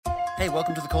Hey,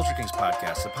 welcome to the Culture Kings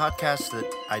podcast, a podcast that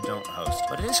I don't host,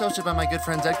 but it is hosted by my good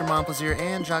friends Edgar Montplaisir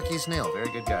and Jacques Snail.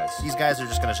 Very good guys. These guys are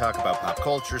just going to talk about pop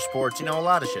culture, sports, a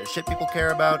lot of shit people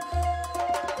care about.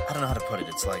 I don't know how to put it.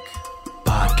 It's like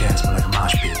podcast, but like a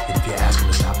mosh pit. And if you're asking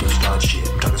to stop, don't start shit.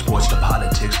 I'm talking sports to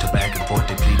politics to back and forth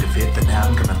to plead the fifth. And now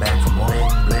I'm coming back for more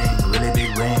bling, bling, really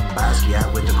big ring.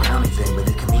 Basquiat with the crowny thing, but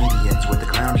the comedians with the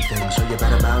clowny thing. So you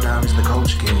better bow down, it's the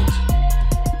Culture Kings.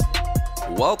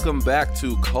 Welcome back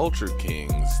to Culture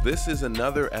Kings. This is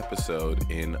another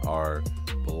episode in our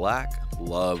Black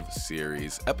Love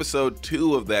series. Episode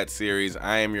 2 of that series.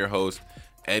 I am your host,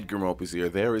 Edgar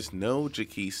Montplaisir. There is no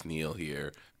Jacques Snail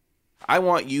here. I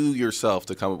want you yourself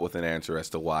to come up with an answer as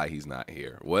to why he's not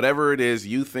here. Whatever it is,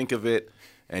 you think of it,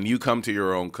 and you come to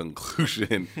your own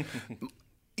conclusion.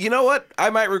 You know what? I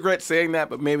might regret saying that,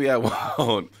 but maybe I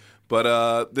won't.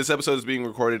 But this episode is being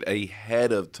recorded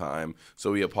ahead of time,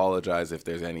 so we apologize if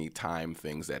there's any time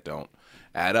things that don't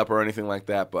add up or anything like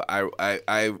that. But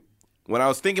I when I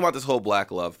was thinking about this whole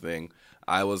Black Love thing,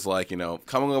 I was like,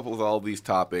 coming up with all these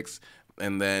topics,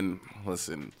 and then,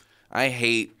 listen, I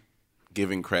hate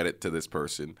giving credit to this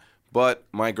person, but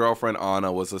my girlfriend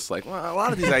Anna was just like, well, a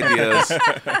lot of these ideas,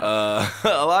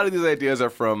 are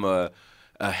from a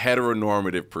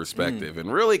heteronormative perspective, and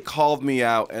really called me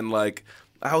out, and like.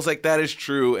 I was like, that is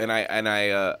true, and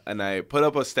I put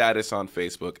up a status on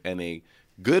Facebook, and a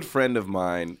good friend of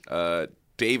mine,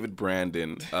 David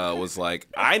Brandon, was like,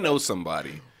 I know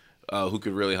somebody who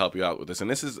could really help you out with this,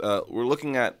 and this is we're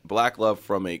looking at Black Love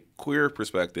from a queer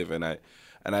perspective, and I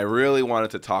really wanted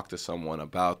to talk to someone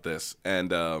about this,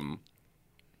 and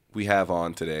we have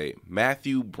on today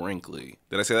Matthew Brinkley.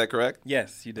 Did I say that correct?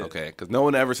 Yes, you did. Okay, because no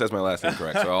one ever says my last name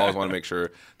correct, so I always want to make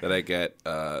sure that I get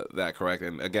that correct.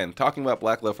 And again, talking about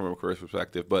Black Love from a queer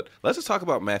perspective, but let's just talk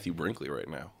about Matthew Brinkley right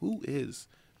now. Who is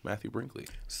Matthew Brinkley?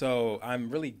 So I'm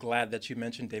really glad that you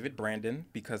mentioned David Brandon,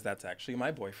 because that's actually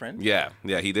my boyfriend. Yeah,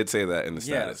 he did say that in the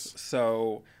status. Yes.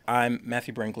 So I'm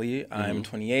Matthew Brinkley. I'm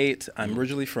 28. I'm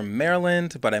originally from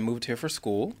Maryland, but I moved here for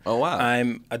school. Oh, wow.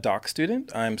 I'm a doc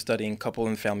student. I'm studying couple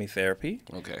and family therapy.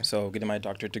 Okay. So getting my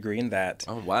doctorate degree in that.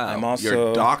 Oh, wow. I'm also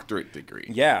your doctorate degree.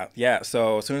 Yeah.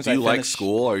 So as soon as Do I you finish, like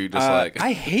school, or are you just like...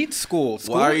 I hate school.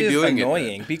 School Why are you is doing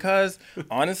annoying it, because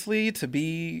honestly,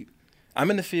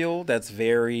 I'm in a field that's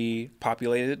very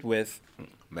populated with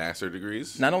master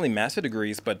degrees? not only master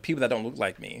degrees, but people that don't look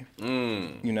like me.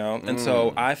 And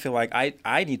so I feel like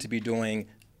I need to be doing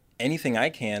anything I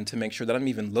can to make sure that I'm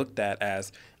even looked at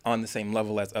as on the same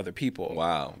level as other people.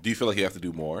 Wow. Do you feel like you have to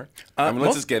do more?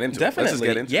 Let's just get into it. Definitely. Let's just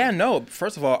get into yeah, it. No.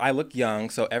 First of all, I look young,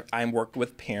 so I work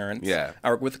with parents. Yeah.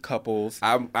 I work with couples.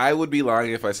 I would be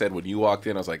lying if I said when you walked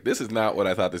in, I was like, this is not what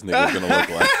I thought this nigga was going to look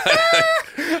like.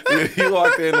 You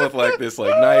walked in with like this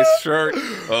like nice shirt with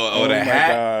a hat.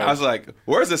 God. I was like,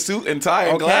 where's the suit and tie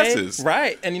and glasses?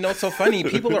 Right. And it's so funny.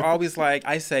 People are always like,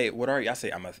 I say, what are you? I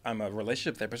say, I'm a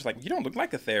relationship therapist. Like, you don't look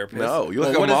like a therapist. No, you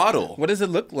look like a model. What does it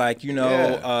look like?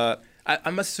 Yeah.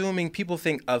 I'm assuming people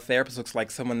think a therapist looks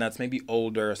like someone that's maybe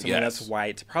older, someone that's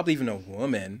white, probably even a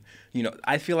woman.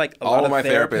 I feel like all of my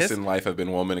therapists in life have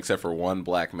been women, except for one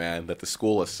black man that the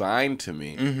school assigned to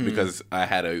me because I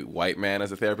had a white man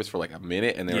as a therapist for like a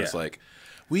minute, and they were just like,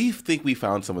 we think we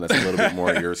found someone that's a little bit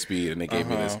more your speed, and they gave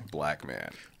me this black man.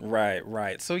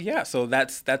 Right. So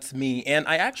that's me, and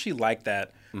I actually like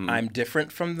that I'm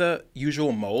different from the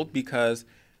usual mold, because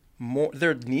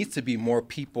there needs to be more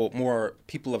people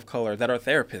of color that are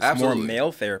therapists, Absolutely. more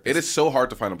male therapists. It is so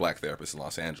hard to find a black therapist in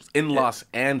Los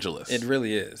Angeles. It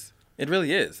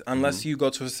really is, unless you go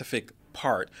to a specific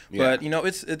part. Yeah. But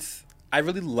it's I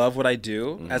really love what I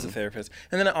do as a therapist,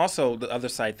 and then also the other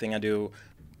side thing I do,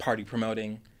 party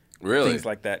promoting, things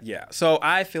like that. Yeah. So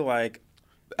I feel like.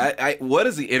 What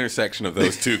is the intersection of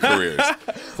those two careers?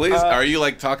 Please, are you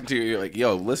like talking to you're like,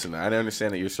 yo, listen, I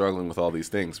understand that you're struggling with all these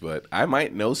things, but I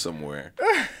might know somewhere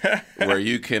where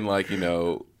you can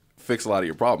fix a lot of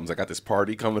your problems. I got this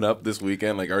party coming up this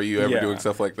weekend. Like, are you ever doing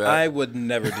stuff like that? I would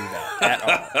never do that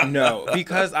at all. No,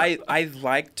 because I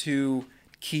like to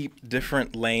keep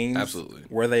different lanes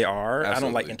where they are. Absolutely. I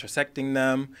don't like intersecting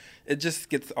them. It just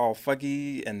gets all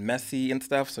fuggy and messy and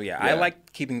stuff. So I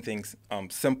like keeping things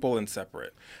simple and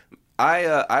separate.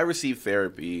 I received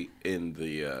therapy in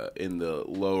the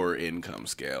lower income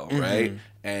scale, right?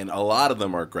 And a lot of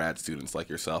them are grad students like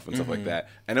yourself and stuff like that.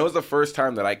 And it was the first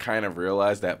time that I kind of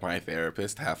realized that my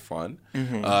therapists have fun,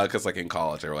 because like in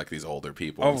college they were like these older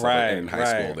people. Oh, and stuff like- right, and in high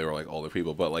school right. they were like older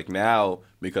people, but like now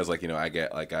because like I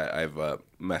get like I've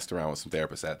messed around with some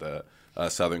therapists at the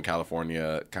Southern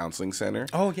California Counseling Center.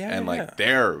 Oh, yeah, and like yeah.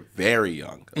 they're very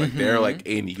young, like they're like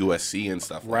in USC and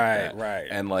stuff like Right, that. right.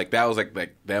 And like that was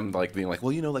like them like being like,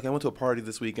 well, like I went to a party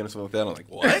this weekend or something like that. I'm like,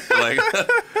 what?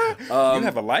 Like, You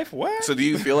have a life? What? so do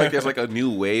you feel like there's like a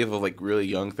new wave of like really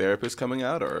young therapists coming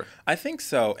out, or? I think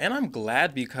so. And I'm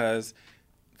glad because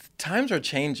times are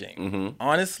changing.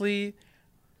 Honestly,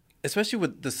 especially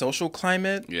with the social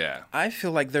climate, Yeah. I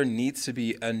feel like there needs to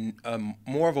be a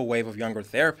more of a wave of younger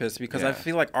therapists because I Yeah.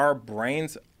 feel like our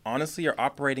brains honestly are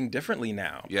operating differently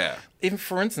now. Yeah. Even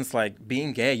for instance, like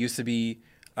being gay used to be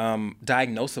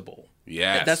diagnosable.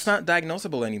 Yes. That's not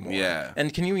diagnosable anymore. Yeah.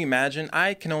 And can you imagine?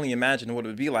 I can only imagine what it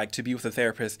would be like to be with a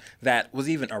therapist that was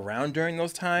even around during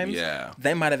those times. Yeah.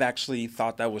 They might have actually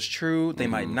thought that was true. They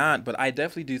might not. But I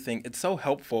definitely do think it's so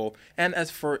helpful. And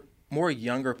as for more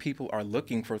younger people are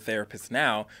looking for therapists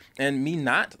now, and me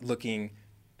not looking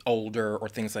older or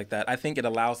things like that, I think it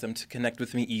allows them to connect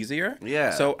with me easier. Yeah.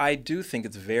 So I do think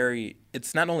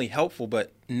it's not only helpful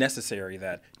but necessary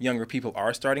that younger people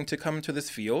are starting to come to this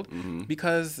field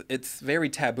because it's very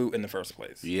taboo in the first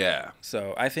place. Yeah.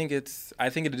 So I think it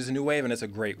is a new wave and it's a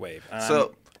great wave.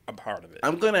 So- I'm a part of it.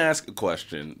 I'm gonna ask a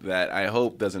question that I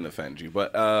hope doesn't offend you,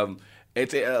 but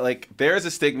it's like there's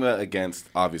a stigma against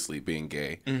obviously being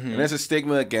gay, and there's a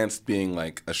stigma against being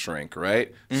like a shrink,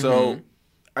 right? So,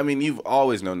 I mean, you've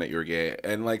always known that you're gay,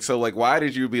 and like, so like, why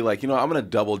did you be like, I'm gonna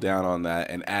double down on that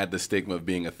and add the stigma of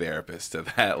being a therapist to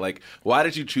that? Like, why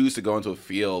did you choose to go into a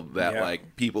field that Yeah.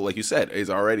 like people, like you said, is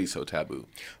already so taboo?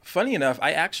 Funny enough,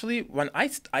 I actually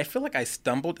I feel like I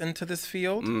stumbled into this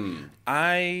field.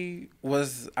 I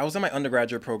was in my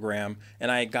undergraduate program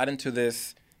and I got into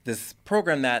this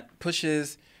program that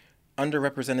pushes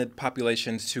underrepresented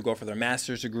populations to go for their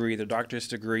master's degree, their doctorate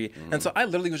degree. And so I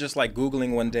literally was just like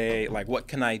Googling one day, like, what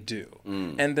can I do?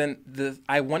 And then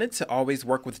I wanted to always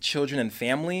work with children and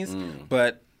families,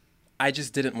 but I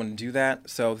just didn't want to do that.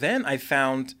 So then I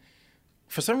found,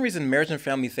 for some reason, marriage and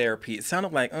family therapy. It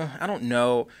sounded like, I don't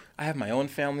know. I have my own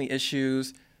family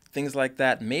issues, things like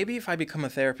that. Maybe if I become a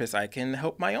therapist, I can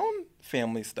help my own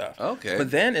family stuff. Okay. But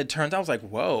then it turned out, I was like,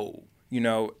 whoa.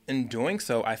 In doing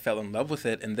so, I fell in love with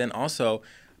it. And then also,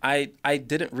 I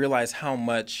didn't realize how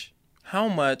much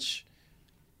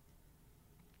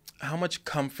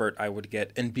comfort I would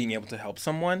get in being able to help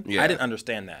someone. Yeah. I didn't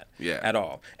understand that at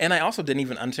all. And I also didn't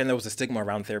even understand there was a stigma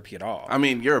around therapy at all. I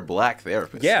mean, you're a black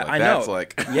therapist. Yeah, like, I know. That's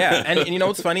like, yeah, and you know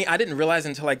what's funny? I didn't realize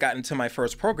until I got into my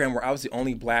first program where I was the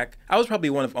only black. I was probably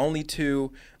one of only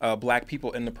two black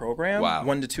people in the program. Wow.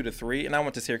 1 to 2 to 3, and I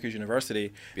went to Syracuse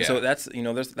University. Yeah. So that's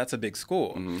that's a big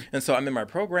school. And so I'm in my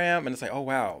program, and it's like, oh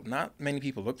wow, not many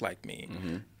people look like me.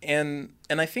 And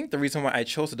I think the reason why I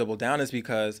chose to double down is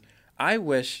because I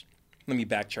wish. Let me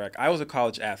backtrack. I was a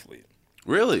college athlete.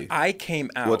 really? I came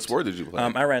out. What sport did you play?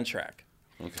 I ran track.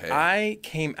 Okay. I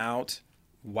came out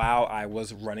while I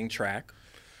was running track.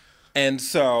 And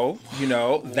so,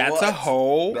 that's a What?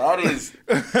 whole. That is,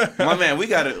 my man. We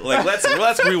got to like let's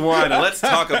rewind and let's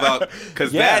talk about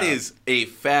because Yeah. that is a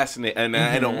fascinating. And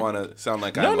I don't want to sound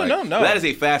like I'm No. That is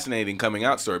a fascinating coming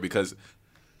out story because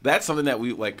that's something that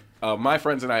we like. My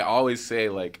friends and I always say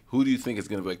like, who do you think is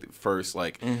going to be like the first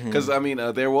like? Because I mean,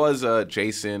 there was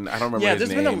Jason. I don't remember his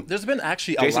name. There's been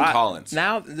actually Jason a lot. Collins.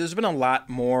 Now there's been a lot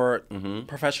more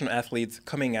professional athletes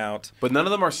coming out. But none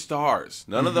of them are stars.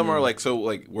 None of them are like so.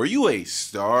 Like, were you a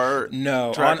star?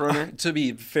 No, track runner. To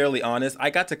be fairly honest, I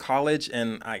got to college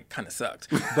and I kind of sucked.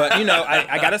 But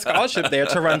I got a scholarship there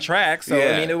to run track, so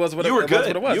Yeah. I mean it was what You were it good. was.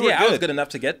 What it was. You were Yeah, I was good. good enough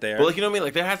to get there. But like, you know what I mean?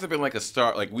 Like there hasn't been like a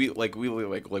star. Like we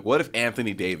what if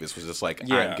Anthony Davis was just like,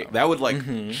 Yeah. I'm gay? That would like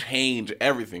change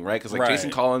everything, right? Because like Jason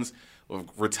Right. Collins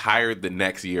retired the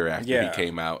next year after Yeah. he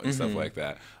came out and stuff like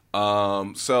that.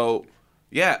 So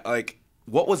yeah, like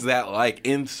what was that like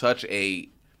in such a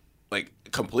like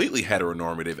completely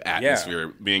heteronormative atmosphere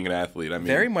being an athlete? I mean,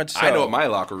 Very much I know so. what my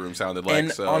locker room sounded like.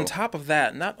 And so on top of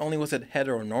that, not only was it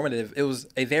heteronormative, it was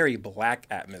a very black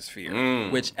atmosphere,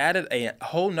 which added a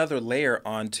whole nother layer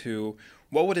onto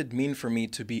what would it mean for me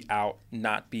to be out,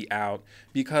 not be out,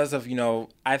 because of,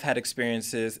 I've had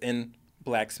experiences in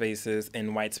black spaces,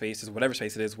 in white spaces, whatever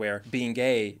space it is, where being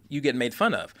gay, you get made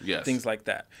fun of, Yes. things like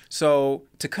that. So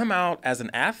to come out as an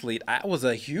athlete, that was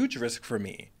a huge risk for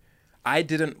me.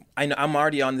 I'm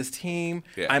already on this team.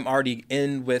 Yeah. I'm already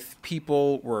in with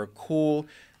people. We're cool.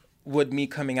 would me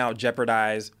coming out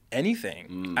jeopardize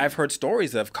anything? I've heard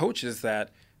stories of coaches that,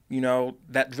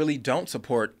 that really don't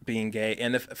support being gay.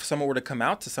 And if someone were to come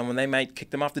out to someone, they might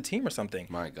kick them off the team or something.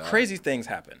 My God. Crazy things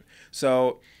happen.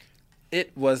 So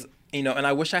it was, and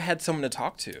I wish I had someone to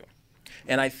talk to.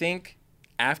 And I think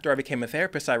after I became a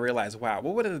therapist, I realized, wow,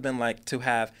 what would it have been like to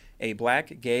have a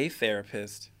Black gay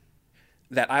therapist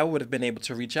that I would have been able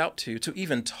to reach out to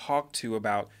even talk to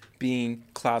about being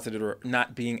closeted or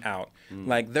not being out.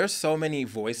 Like, there's so many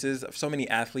voices of so many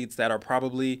athletes that are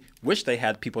probably wish they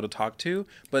had people to talk to,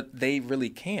 but they really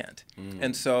can't.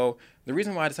 And so the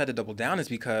reason why I decided to double down is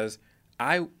because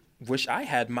I wish I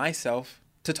had myself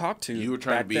to talk to. You were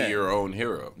trying to be your own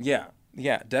hero.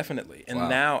 Yeah, definitely. And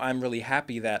now I'm really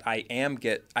happy that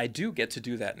I do get to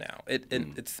do that now.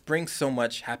 It brings so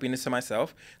much happiness to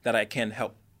myself that I can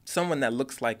help someone that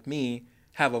looks like me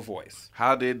have a voice.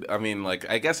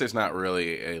 I guess there's not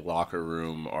really a locker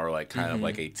room or like kind of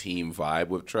like a team vibe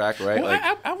with track, right?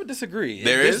 Well, I would disagree.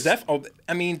 There is? Track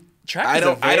I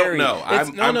don't know.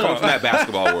 I'm coming from that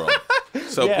basketball world.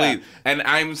 So please. And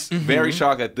I'm very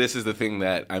shocked that this is the thing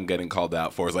that I'm getting called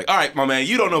out for. It's like, all right, my man,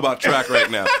 you don't know about track right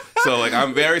now. So like,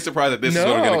 I'm very surprised that this is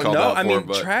what I'm getting called out for. I mean,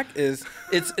 track is,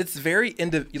 it's very,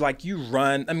 like you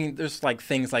run, there's like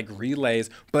things like relays,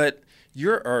 but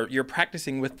you're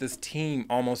practicing with this team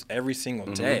almost every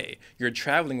single day. You're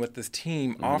traveling with this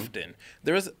team often.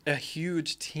 There's a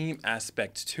huge team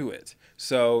aspect to it.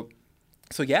 So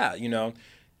yeah,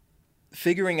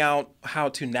 figuring out how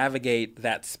to navigate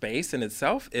that space in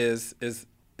itself is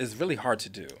really hard to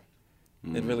do.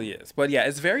 It really is. But yeah,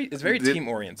 it's very team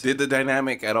oriented. Did the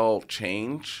dynamic at all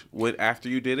change after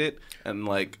you did it? And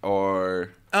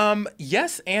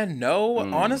yes and no,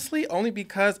 honestly, only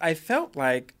because I felt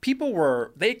like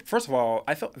first of all,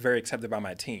 I felt very accepted by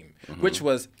my team, which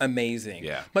was amazing.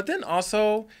 Yeah. But then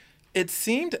also, it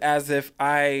seemed as if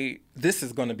this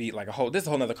is going to be like a whole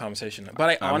nother conversation.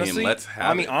 But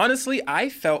honestly, I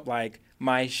felt like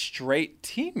my straight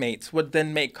teammates would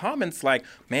then make comments like,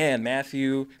 man,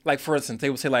 Matthew, like for instance,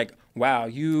 they would say like, wow,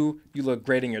 you look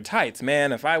great in your tights,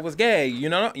 man. If I was gay,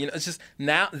 it's just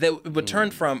now that would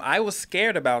turn from, I was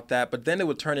scared about that, but then it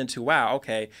would turn into, wow,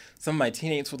 okay, some of my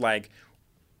teammates would like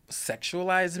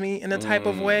sexualize me in a type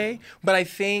of way. But I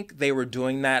think they were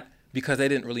doing that because they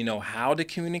didn't really know how to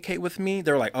communicate with me.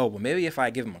 They were like, oh, well, maybe if I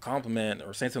give him a compliment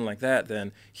or say something like that,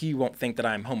 then he won't think that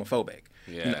I'm homophobic.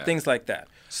 Yeah. Things like that.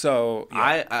 So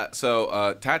yeah.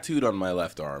 Tattooed on my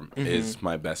left arm is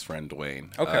my best friend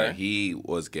Dwayne. Okay. He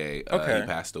was gay. Okay. He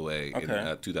passed away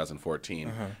in 2014.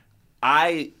 Uh-huh.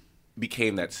 I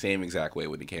became that same exact way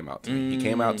when he came out to me. He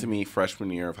came out to me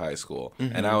freshman year of high school,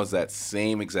 and I was that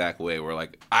same exact way where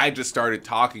like I just started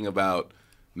talking about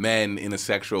men in a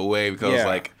sexual way because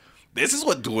like this is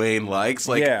what Dwayne likes.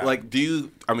 Like do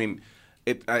you? I mean.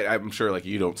 I'm sure like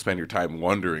you don't spend your time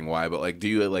wondering why, but like do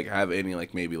you like have any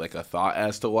like maybe like a thought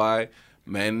as to why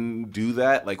men do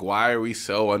that? Like why are we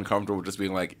so uncomfortable just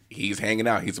being like he's hanging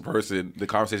out, he's a person? The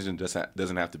conversation just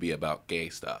doesn't have to be about gay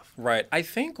stuff. Right. I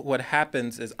think what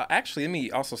happens is actually let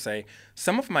me also say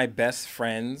some of my best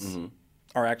friends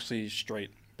are actually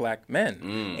straight Black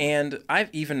men, and I've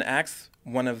even asked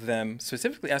one of them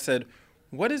specifically. I said,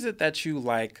 "What is it that you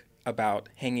like about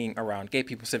hanging around gay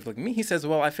people, specifically me?" He says,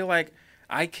 "Well, I feel like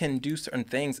I can do certain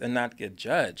things and not get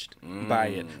judged by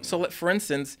it." So, for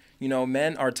instance,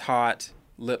 men are taught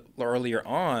earlier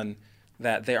on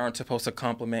that they aren't supposed to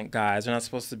compliment guys. They're not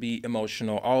supposed to be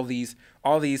emotional. All these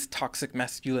toxic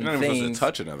masculine things. They're not supposed to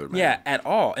touch another man. Yeah, at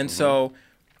all. And so,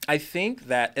 I think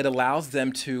that it allows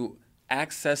them to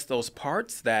access those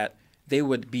parts that they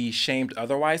would be shamed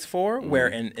otherwise for. Where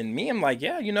in me, I'm like,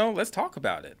 yeah, let's talk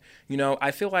about it.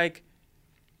 I feel like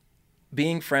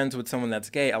being friends with someone that's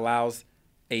gay allows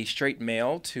a straight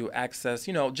male to access,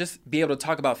 just be able to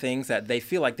talk about things that they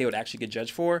feel like they would actually get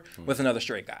judged for with another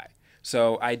straight guy.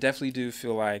 So I definitely do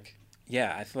feel like,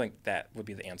 I feel like that would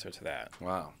be the answer to that.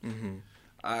 Wow.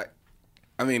 I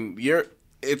mean,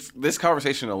 this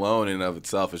conversation alone in and of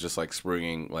itself is just like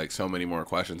springing like so many more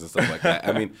questions and stuff like that.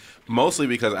 I mean, mostly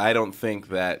because I don't think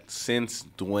that since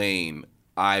Dwayne,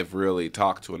 I've really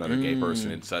talked to another gay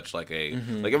person in such like a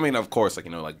of course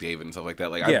like David and stuff like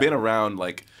that. Like I've been around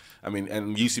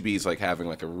and UCB is like having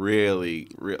like a really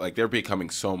like they're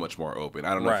becoming so much more open.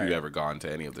 I don't know if you've ever gone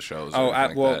to any of the shows.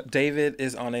 David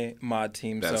is on a mod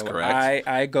team. That's so correct.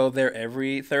 I go there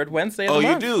every third Wednesday of the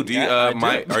month. You do? Do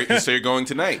you, so you're going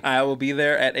tonight? I will be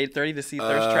there at 8:30 to see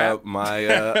Thirst Trap.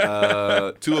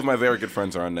 My two of my very good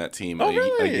friends are on that team.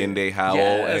 Really? Yinde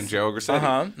Howell and Joe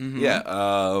Grassetti.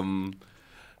 Yeah.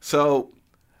 So,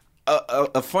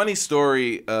 a funny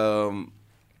story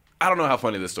I don't know how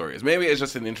funny this story is. Maybe it's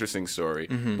just an interesting story.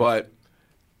 But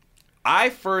I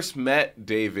first met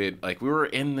David, like, we were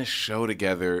in this show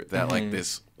together that, like,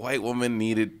 this white woman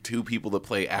needed 2 people to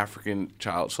play African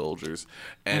child soldiers.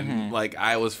 And, like,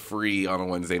 I was free on a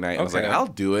Wednesday night. I was like, I'll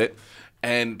do it.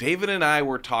 And David and I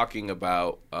were talking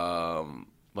about,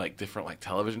 like, different, like,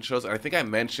 television shows. And I think I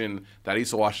mentioned that I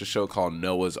used to watch a show called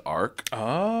Noah's Ark.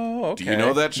 Oh, okay. Do you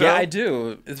know that show? Yeah, I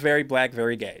do. It's very black,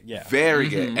 very gay. Yeah. Very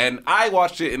gay. And I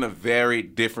watched it in a very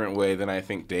different way than I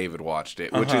think David watched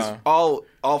it, which is all,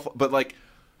 but, like,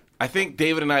 I think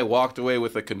David and I walked away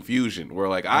with a confusion where,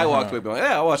 like, I walked away being like,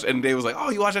 yeah, I watched it. And David was like,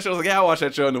 oh, you watched that show? I was like, yeah, I watched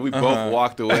that show. And then we both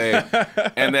walked away.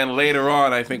 And then later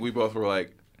on, I think we both were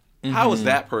like, how was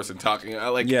that person talking?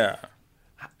 Like, Yeah.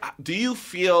 do you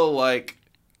feel like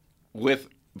with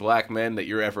black men that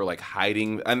you're ever, like,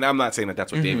 hiding? And I'm not saying that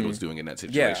that's what David was doing in that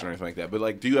situation or anything like that. But,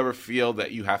 like, do you ever feel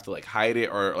that you have to, like, hide it?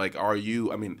 Or, like, are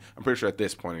you, I mean, I'm pretty sure at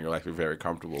this point in your life you're very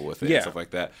comfortable with it and stuff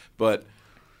like that. But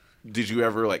did you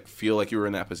ever, like, feel like you were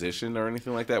in that position or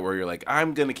anything like that where you're like,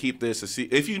 I'm going to keep this a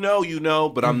secret? If you know,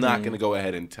 but I'm not going to go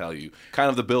ahead and tell you. Kind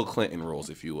of the Bill Clinton rules,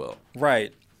 if you will.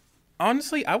 Right.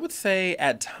 Honestly, I would say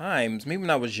at times, maybe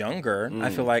when I was younger, I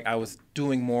feel like I was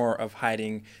doing more of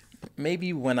hiding,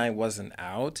 maybe when I wasn't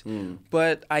out.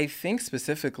 But I think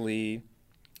specifically,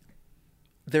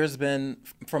 there's been,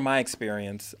 from my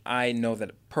experience, I know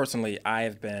that personally I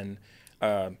have been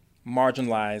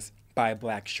marginalized by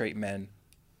black straight men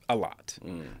a lot.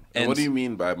 And what do you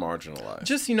mean by marginalized?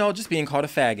 Just, just being called a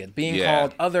faggot, being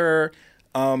called other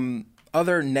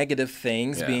negative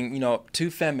things, being, too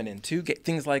feminine, too gay,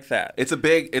 things like that. It's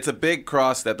a big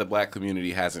cross that the black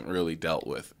community hasn't really dealt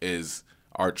with, is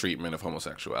our treatment of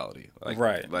homosexuality. Like,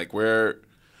 right. Like, we're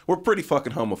pretty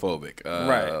fucking homophobic.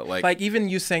 Right. Like, even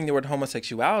you saying the word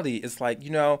homosexuality is like,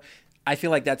 I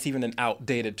feel like that's even an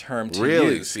outdated term to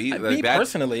really? use. See, like, me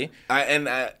personally.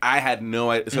 I had no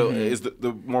idea. So is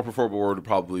the more preferable word would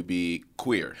probably be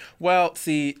queer. Well,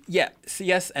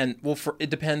 yes, and it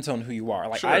depends on who you are.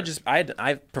 Like, Sure.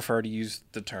 I prefer to use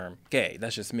the term gay.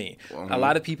 That's just me. A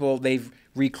lot of people, they've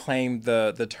reclaimed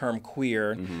the term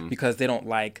queer because they don't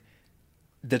like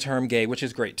the term gay, which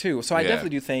is great too. So I definitely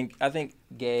do think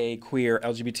gay, queer,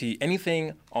 LGBT,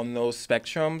 anything on those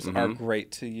spectrums are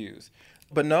great to use.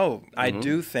 But no, I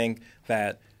do think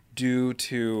that due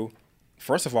to,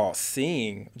 first of all,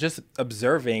 just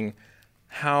observing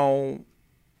how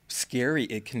scary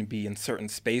it can be in certain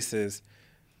spaces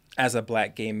as a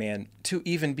black gay man to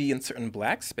even be in certain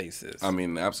black spaces. I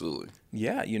mean, absolutely.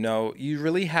 Yeah, you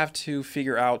really have to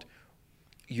figure out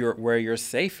where you're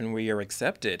safe and where you're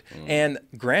accepted. And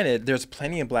granted, there's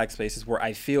plenty of black spaces where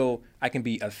I feel I can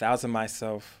be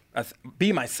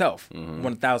be myself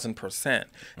 1,000%,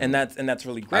 and that's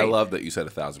really great. I love that you said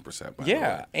 1,000%. By the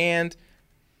way. And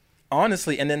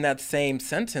honestly, and in that same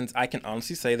sentence, I can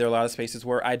honestly say there are a lot of spaces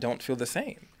where I don't feel the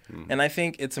same, and I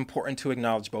think it's important to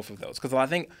acknowledge both of those, because I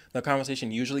think the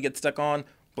conversation usually gets stuck on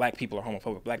black people are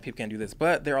homophobic, black people can't do this,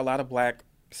 but there are a lot of black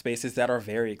spaces that are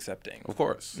very accepting. Of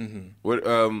course.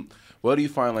 What do you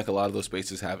find, like, a lot of those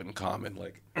spaces have in common?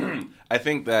 Like, I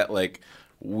think that, like,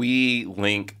 we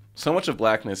link so much of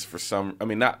blackness it's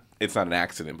not an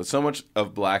accident, but so much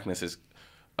of blackness is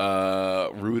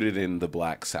rooted in the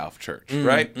Black South Church,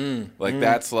 right?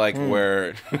 That's like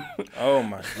where. Oh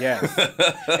my, yes.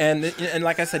 and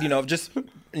like I said,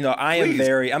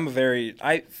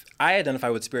 I identify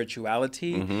with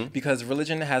spirituality because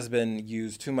religion has been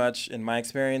used too much, in my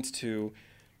experience, to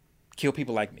kill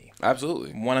people like me.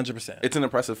 Absolutely. 100%. It's an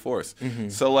oppressive force.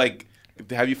 So, like,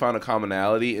 have you found a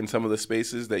commonality in some of the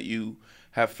spaces that you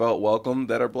have felt welcome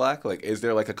that are black? Like, is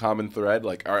there, like, a common thread?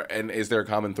 Like, and is there a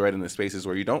common thread in the spaces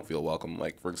where you don't feel welcome?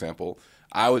 Like, for example,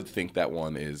 I would think that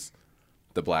one is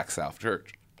the Black South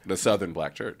Church, the Southern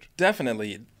Black Church.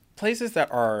 Definitely. Places that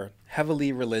are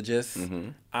heavily religious,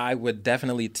 I would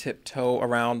definitely tiptoe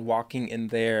around walking in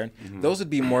there. Those would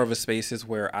be more of a spaces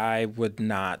where I would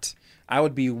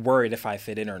be worried if I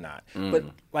fit in or not. But,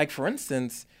 like, for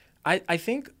instance, I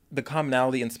think the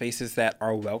commonality in spaces that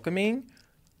are welcoming,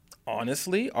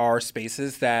 honestly, are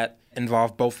spaces that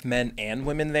involve both men and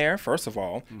women there, first of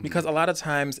all, because a lot of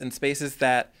times in spaces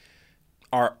that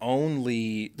there's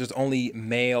only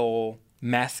male,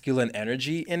 masculine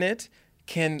energy in it,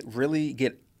 can really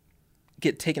get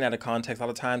taken out of context. A lot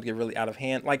of times get really out of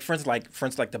hand. Like, for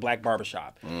instance, like the Black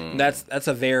Barbershop. That's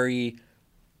a very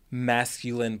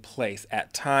masculine place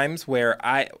at times, where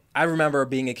I remember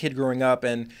being a kid growing up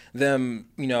and them,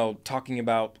 talking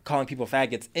about calling people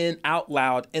faggots out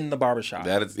loud in the barbershop.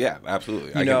 That is, yeah,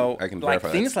 absolutely. I can like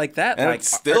verify things like that. And like,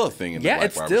 it's still a thing in the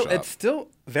Black Barbershop. It's still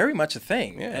very much a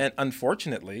thing, and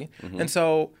unfortunately. And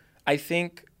so I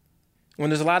think when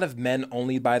there's a lot of men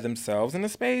only by themselves in the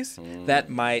space, that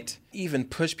might even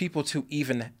push people to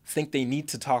even think they need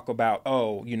to talk about,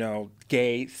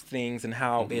 gay things and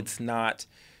how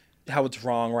how it's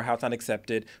wrong or how it's not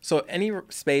accepted. So any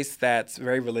space that's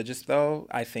very religious, though,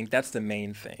 I think that's the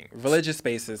main thing. Religious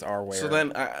spaces are where... So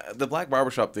then the black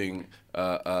barbershop thing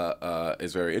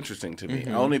is very interesting to me.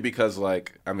 Only because,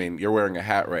 you're wearing a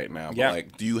hat right now.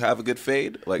 But, do you have a good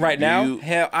fade? Right now?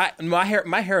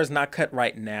 My hair is not cut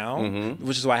right now,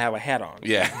 which is why I have a hat on.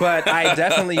 Yeah. But I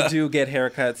definitely do get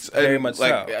haircuts very much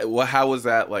so. Well, how was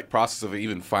that, process of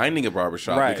even finding a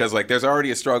barbershop? Right. Because, there's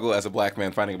already a struggle as a black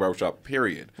man finding a barbershop,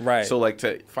 period. Right. So,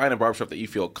 to find a barbershop that you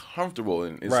feel comfortable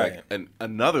in is,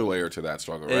 another layer to that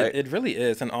struggle, right? It really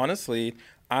is. And honestly,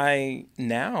 my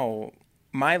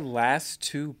last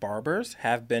 2 barbers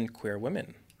have been queer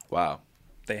women. Wow.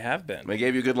 They have been. They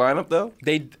gave you a good lineup, though?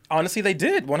 They did,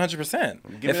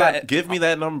 100%. Give me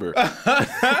that number.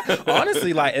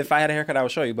 Honestly, if I had a haircut, I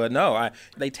would show you. But no,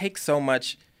 they take so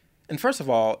much. And first of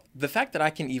all, the fact that I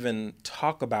can even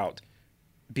talk about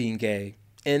being gay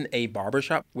in a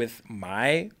barbershop with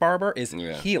my barber is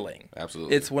healing.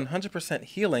 Absolutely. It's 100%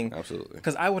 healing. Absolutely.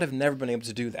 Because I would have never been able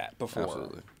to do that before.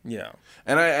 Absolutely. Yeah.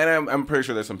 And I'm pretty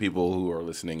sure there's some people who are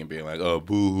listening and being like, oh,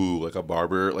 boo-hoo, a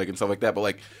barber, and stuff like that.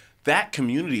 But, that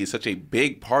community is such a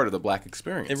big part of the black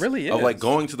experience. It really is. Of,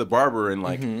 going to the barber and,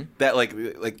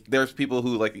 that, there's people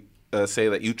who, say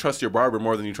that you trust your barber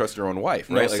more than you trust your own wife,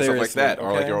 right? No, stuff like that.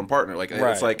 okay. Or, your own partner.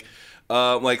 right.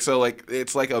 It's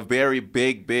it's a very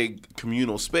big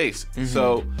communal space.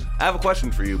 So I have a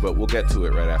question for you, but we'll get to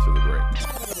it right after the break.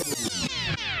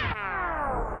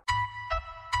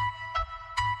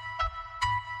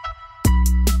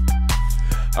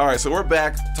 All right, so we're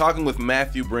back talking with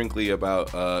Matthew Brinkley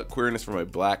about queerness from a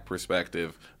black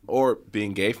perspective, or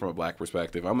being gay from a black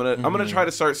perspective. I'm gonna try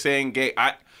to start saying gay.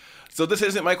 So this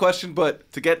isn't my question,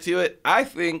 but to get to it, I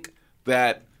think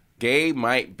that gay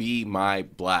might be my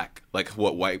black.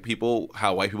 How white people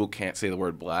can't say the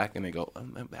word black and they go,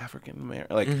 I'm African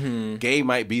American. Gay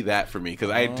might be that for me, because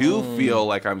I do feel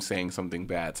like I'm saying something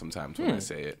bad sometimes when I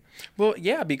say it. Well,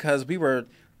 yeah, because we were...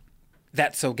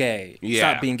 That's so gay.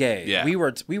 Yeah. Stop being gay. Yeah. We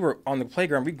were on the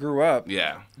playground. We grew up.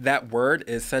 Yeah. That word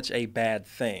is such a bad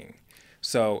thing.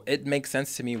 So it makes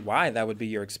sense to me why that would be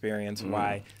your experience.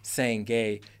 Why saying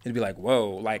gay, it'd be like,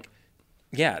 whoa,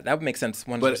 yeah, that would make sense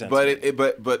 100%. But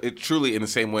it truly, in the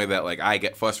same way that I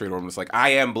get frustrated when it's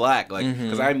I am black,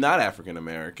 because I'm not African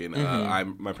American.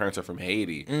 My parents are from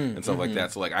Haiti and stuff like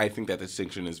that. So I think that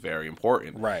distinction is very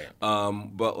important. Right.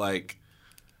 But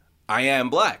I am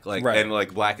black,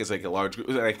 and black is a large group.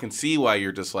 And I can see why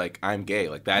you're just I'm gay,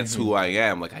 that's who I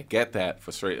am. I get that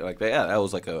frustrated, that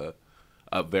was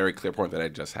a very clear point that I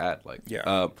just had.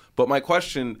 But my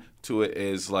question to it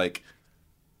is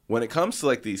when it comes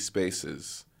to these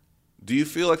spaces, do you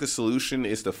feel the solution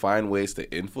is to find ways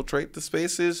to infiltrate the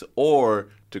spaces or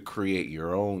to create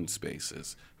your own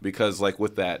spaces? Because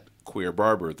with that queer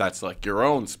barber, that's your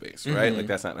own space, right?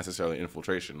 That's not necessarily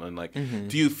infiltration. And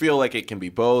do you feel it can be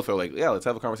both, or let's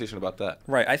have a conversation about that?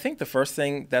 Right. I think the first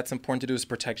thing that's important to do is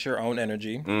protect your own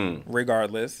energy,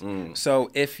 regardless. So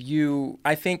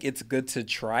I think it's good to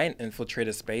try and infiltrate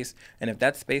a space, and if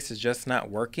that space is just not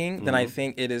working, then I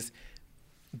think it is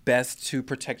best to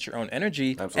protect your own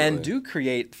energy.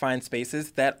 Absolutely. And find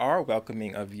spaces that are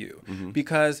welcoming of you,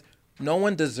 because no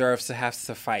one deserves to have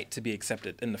to fight to be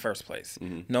accepted in the first place.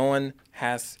 No one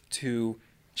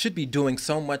should be doing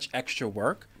so much extra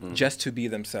work just to be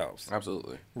themselves.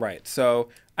 Absolutely. Right. So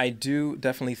I do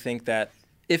definitely think that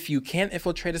if you can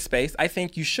infiltrate a space, I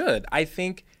think you should. I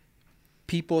think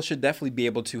people should definitely be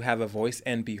able to have a voice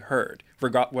and be heard,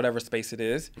 whatever space it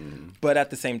is. But at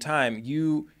the same time,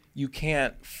 you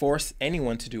can't force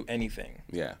anyone to do anything.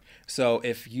 Yeah. So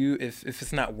if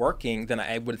it's not working, then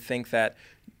I would think that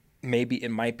maybe it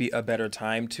might be a better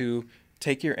time to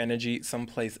take your energy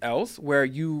someplace else where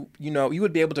you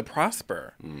would be able to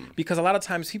prosper. Because a lot of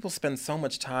times people spend so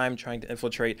much time trying to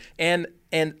infiltrate, and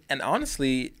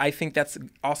honestly, I think that's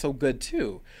also good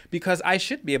too, because I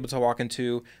should be able to walk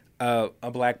into a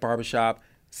black barbershop,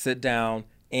 sit down,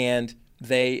 and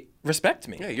they respect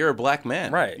me. Yeah, you're a black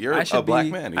man. Right. You're a black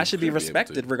man. I should be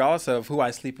respected regardless of who I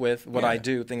sleep with, what I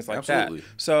do, things like absolutely. that.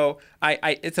 So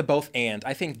it's a both and.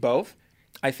 I think both.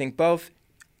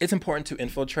 It's important to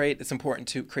infiltrate. It's important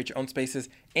to create your own spaces.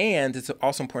 And it's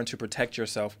also important to protect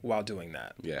yourself while doing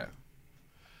that. Yeah.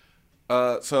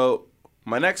 So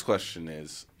my next question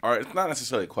is, or it's not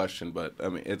necessarily a question, but I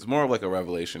mean, it's more of like a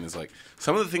revelation. Is like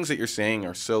some of the things that you're saying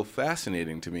are so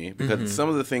fascinating to me because some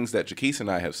of the things that Jaquise and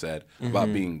I have said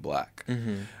about being black.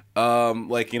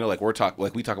 Like, you know, like we talk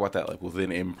about that like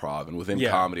within improv and within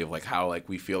comedy of like how like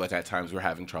we feel like at times we're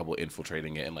having trouble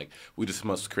infiltrating it and like we just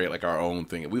must create like our own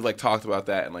thing. We've like talked about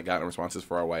that and like gotten responses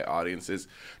for our white audiences.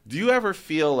 Do you ever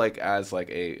feel like as like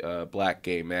a black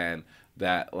gay man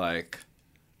that like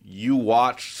you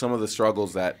watch some of the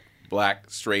struggles that black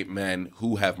straight men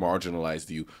who have marginalized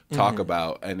you talk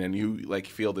about, and then you like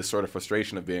feel this sort of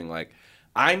frustration of being like,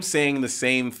 I'm saying the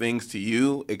same things to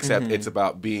you, except it's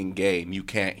about being gay, and you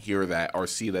can't hear that or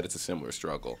see that it's a similar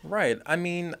struggle. Right. I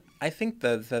mean, I think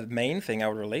the main thing I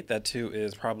would relate that to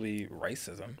is probably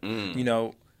racism. You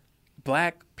know,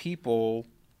 black people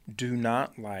do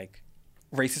not like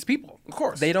racist people. Of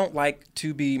course. They don't like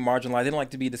to be marginalized. They don't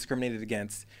like to be discriminated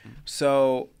against.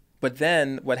 So, but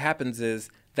then what happens is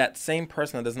that same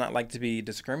person that does not like to be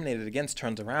discriminated against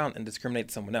turns around and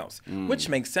discriminates someone else, which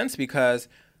makes sense because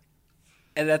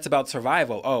and that's about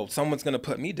survival. Oh, someone's going to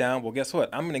put me down. Well, guess what?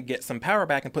 I'm going to get some power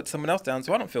back and put someone else down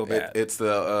so I don't feel bad. It's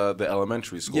the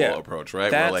elementary school approach,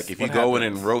 right? Where like if you go in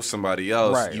and roast somebody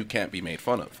else, you can't be made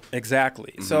fun of.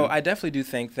 Exactly. So I definitely do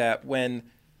think that when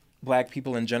black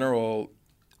people in general,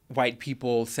 white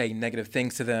people say negative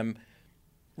things to them,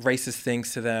 racist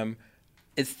things to them,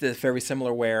 it's very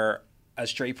similar where a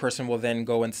straight person will then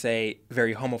go and say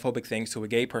very homophobic things to a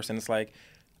gay person. It's like,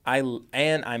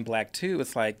 I'm black too.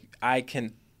 It's like I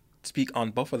can speak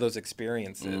on both of those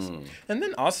experiences. And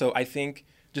then also, I think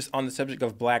just on the subject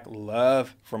of black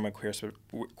love from a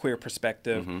queer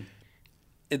perspective,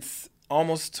 it's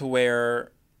almost to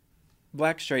where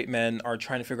black straight men are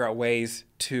trying to figure out ways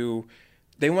to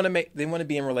they want to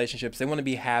be in relationships, they want to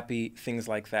be happy, things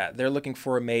like that. They're looking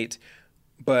for a mate.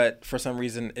 But for some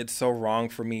reason, it's so wrong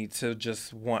for me to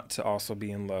just want to also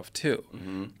be in love too.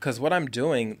 Because what I'm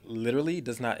doing literally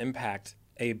does not impact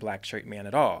a black straight man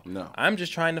at all. No. I'm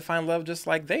just trying to find love just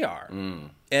like they are.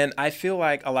 And I feel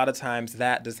like a lot of times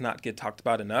that does not get talked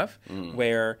about enough.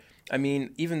 Where, I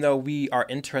mean, even though we are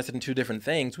interested in two different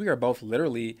things, we are both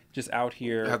literally just out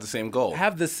here. Have the same goal.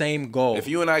 Have the same goal. If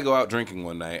you and I go out drinking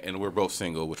one night and we're both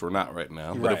single, which we're not right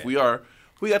now, but if we are,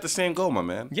 we got the same goal, my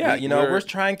man. Yeah, we're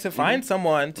trying to find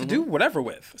someone to do whatever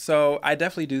with. So I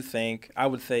definitely do think I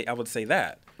would say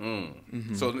that.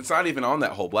 So it's not even on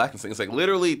that whole blackness thing. It's like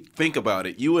literally think about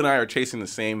it. You and I are chasing the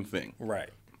same thing. Right.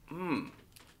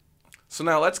 So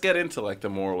now let's get into like the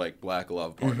more like black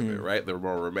love part of it, right? The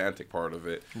more romantic part of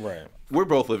it. Right. We're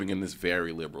both living in this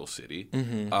very liberal city.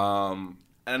 And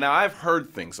now I've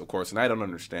heard things, of course, and I don't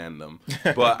understand them,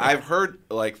 but I've heard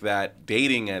like that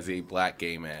dating as a black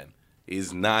gay man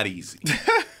is not easy.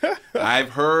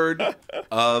 I've heard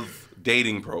of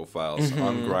dating profiles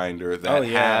on Grindr that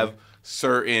have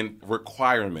certain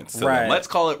requirements to them. Let's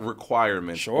call it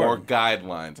requirements or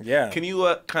guidelines. Yeah. Can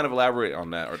you kind of elaborate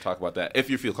on that or talk about that if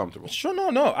you feel comfortable?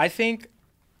 Sure. No. I think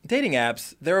dating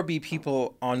apps, there will be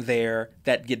people on there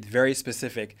that get very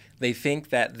specific. They think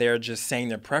that they're just saying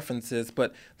their preferences,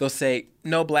 but they'll say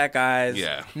no black guys,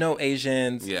 no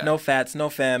Asians, no fats, no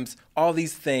femmes, all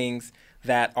these things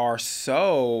that are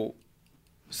so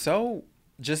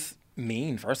just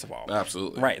mean, first of all.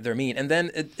 Absolutely. Right, they're mean. And then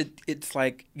it's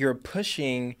like you're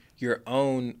pushing your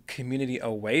own community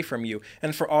away from you.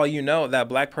 And for all you know, that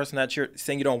black person that you're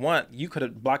saying you don't want, you could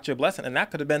have blocked your blessing, and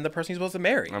that could have been the person you're supposed to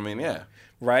marry. I mean, yeah.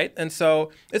 Right? And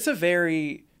so it's a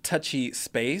very touchy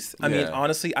space. I mean,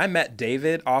 honestly, I met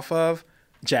David off of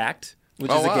Jacked,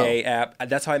 which is a gay app.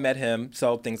 That's how I met him.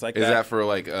 So things like that. Is that for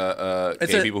like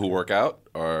gay people who work out,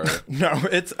 or no?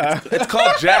 It's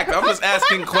called Jacked. I'm just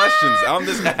asking questions.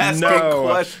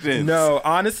 Questions. No,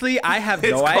 honestly, I have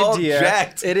no idea.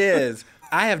 Jacked. It is.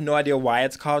 I have no idea why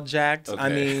it's called Jacked. Okay. I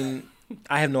mean,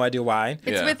 I have no idea why.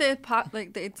 It's with a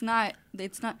like it's not.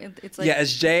 It's like it's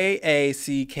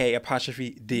JACK''D.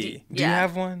 Do you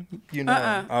have one? You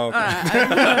know. Oh, okay.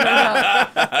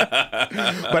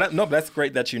 But that's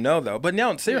great that you know though. But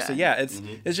no, seriously, it's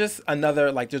just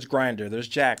another like there's Grindr, there's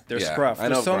Jack, there's Scruff.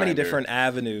 There's so many different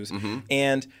avenues,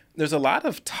 and there's a lot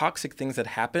of toxic things that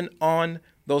happen on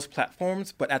those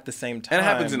platforms, but at the same time, and it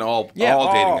happens in all dating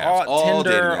apps, all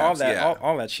Tinder, dating apps,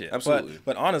 all that shit. Absolutely.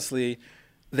 But honestly,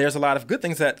 there's a lot of good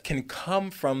things that can come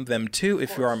from them too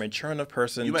if you are a mature enough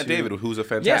person. You met David, who's a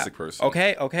fantastic person.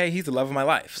 Okay, he's the love of my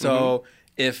life. So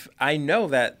if I know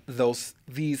that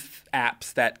these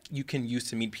apps that you can use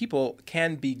to meet people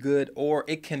can be good, or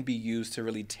it can be used to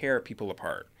really tear people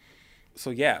apart.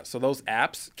 So so those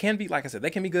apps can be, like I said, they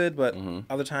can be good, but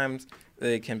other times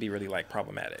they can be really like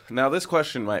problematic. Now this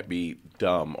question might be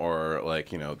dumb, or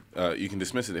like you can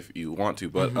dismiss it if you want to,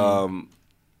 but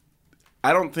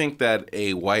I don't think that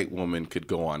a white woman could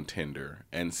go on Tinder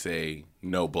and say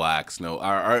no blacks, no,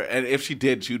 and if she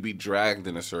did, she would be dragged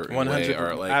in a certain 100%. way.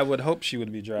 Or like, I would hope she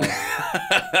would be dragged.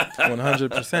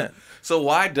 100%. So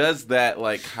why does that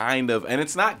like kind of, and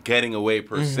it's not getting away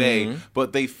per se,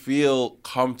 but they feel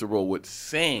comfortable with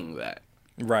saying that.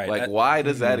 Right. Like, why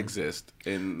does that exist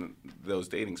in those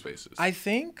dating spaces? I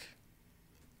think,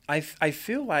 I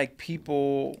feel like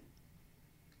people.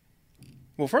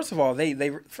 Well, first of all,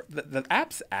 the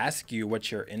apps ask you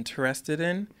what you're interested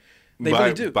in. They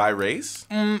really do. By race?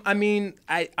 I mean,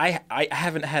 I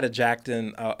haven't had a jacked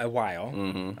in a while.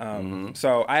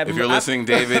 So I haven't. If you're listening,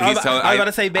 David, he's telling. I was about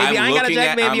to say, baby, I ain't got a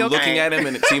jack, baby. I'm Okay. looking at him,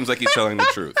 and it seems like he's telling the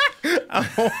truth. I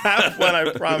won't have one,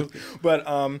 I promise. But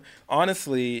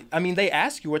honestly, I mean, they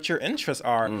ask you what your interests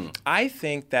are. I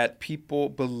think that people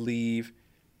believe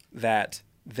that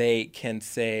they can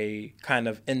say kind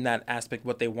of in that aspect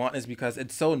what they want is because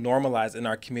it's so normalized in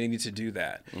our community to do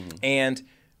that. And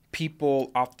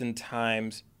people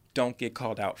oftentimes don't get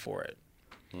called out for it.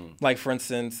 Like, for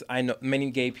instance, I know many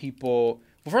gay people,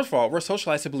 well, first of all, we're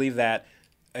socialized to believe that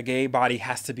a gay body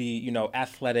has to be,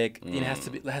 athletic, it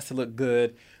has to look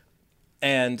good.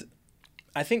 And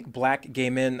I think black gay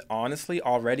men, honestly,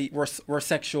 already we're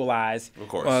sexualized. Of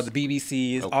course. The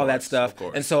BBCs, Of all that course, stuff. of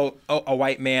course. And so a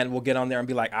white man will get on there and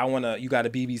be like, you got a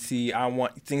BBC, I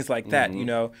want things like that,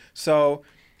 So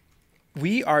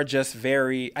we are just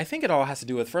I think it all has to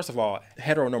do with, first of all,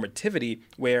 heteronormativity,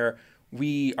 where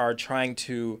we are trying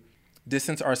to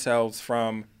distance ourselves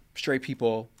from straight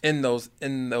people in those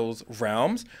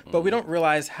realms, but we don't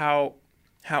realize how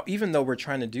even though we're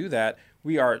trying to do that,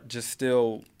 we are just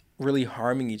still really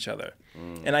harming each other.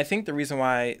 And I think the reason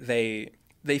why they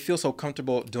feel so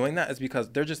comfortable doing that is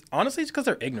because they're just, honestly, it's because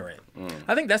they're ignorant.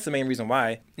 I think that's the main reason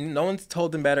why. No one's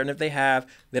told them better, and if they have,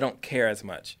 they don't care as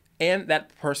much. And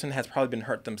that person has probably been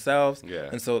hurt themselves,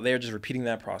 and so they're just repeating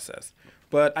that process.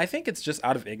 But I think it's just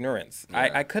out of ignorance. Yeah.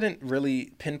 I couldn't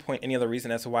really pinpoint any other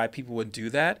reason as to why people would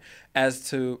do that, as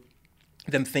to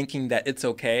them thinking that it's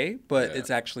okay, but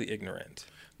it's actually ignorant.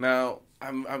 Now,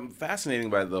 I'm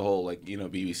fascinated by the whole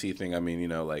BBC thing. I mean,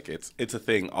 like it's a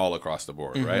thing all across the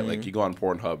board, right? Like you go on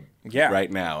Pornhub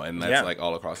right now, and that's like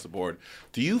all across the board.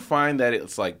 Do you find that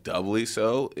it's like doubly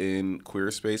so in queer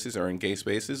spaces or in gay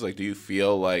spaces? Like, do you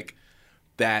feel like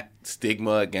that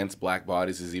stigma against black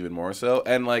bodies is even more so?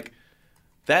 And like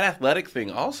that athletic thing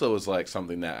also is like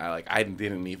something that I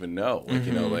didn't even know.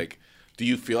 Like do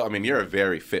you feel, I mean, you're a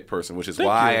very fit person, which is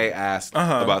why I asked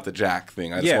about the Jack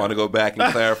thing. I just want to go back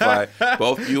and clarify,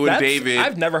 both you and David.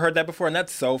 I've never heard that before, and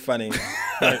that's so funny.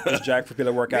 It's Jack for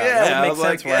people to work out. Yeah, that would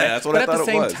make sense, right? That's what I thought it was.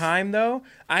 But at the same time, though,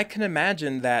 I can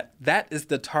imagine that is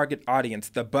the target audience,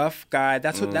 the buff guy.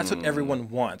 That's what everyone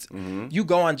wants. You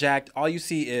go on Jacked, all you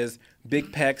see is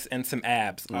big pecs and some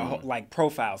abs, like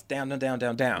profiles,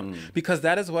 down, because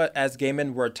that is what, as gay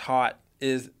men, we're taught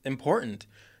is important.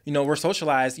 We're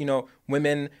socialized,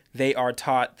 women, they are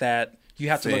taught that you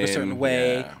have to look a certain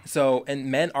way. Yeah. So,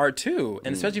 and men are too.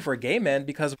 And especially for gay men,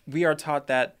 because we are taught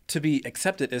that to be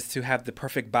accepted is to have the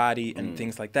perfect body and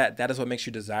things like that. That is what makes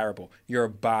you desirable, your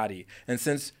body. And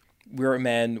since we're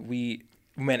men,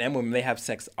 men and women, they have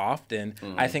sex often.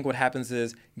 I think what happens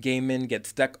is gay men get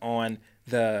stuck on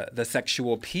the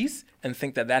sexual piece and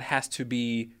think that has to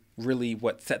be really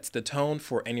what sets the tone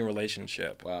for any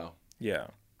relationship. Wow. Yeah.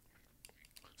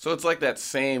 So it's like that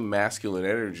same masculine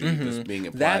energy just being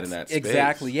applied in that space.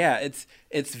 Exactly, yeah.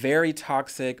 It's very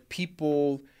toxic.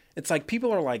 It's like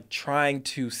people are like trying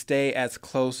to stay as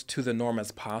close to the norm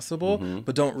as possible,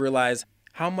 but don't realize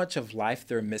how much of life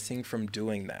they're missing from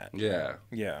doing that. Yeah.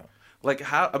 Yeah. Like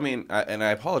how, I mean, and I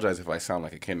apologize if I sound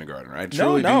like a kindergartner. I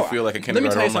truly do feel like a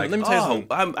kindergartner. Let me tell you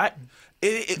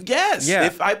something. Yes. Yeah.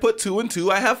 If I put 2 and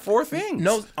 2, I have 4 things.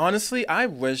 No, honestly, I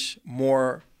wish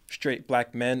more straight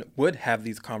black men would have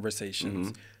these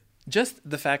conversations. Just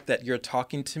the fact that you're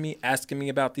talking to me, asking me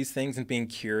about these things and being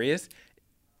curious,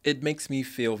 it makes me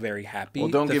feel very happy. Well,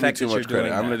 don't give me too much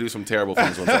credit. I'm going to do some terrible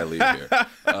things once I leave here.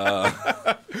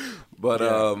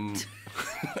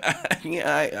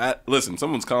 I listen,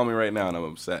 someone's calling me right now and I'm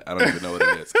upset. I don't even know what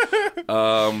it is.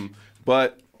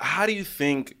 But how do you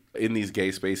think in these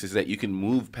gay spaces that you can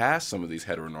move past some of these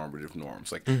heteronormative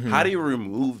norms? Like, how do you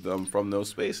remove them from those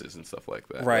spaces and stuff like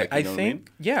that? Right. Like,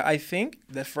 I think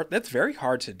that's very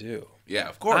hard to do. Yeah,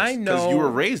 of course. I know. Because you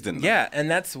were raised in them. Yeah, and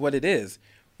that's what it is.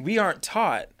 We aren't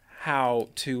taught how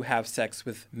to have sex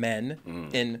with men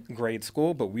in grade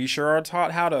school, but we sure are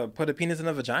taught how to put a penis in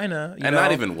a vagina. And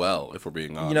not even well, if we're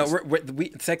being honest. You know,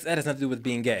 sex ed has nothing to do with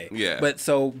being gay. Yeah.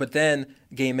 But then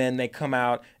gay men, they come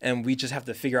out and we just have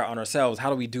to figure out on ourselves, how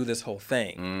do we do this whole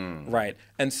thing? Right.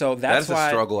 And so that's why. That's a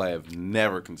struggle I have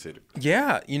never considered.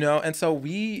 Yeah. You know, and so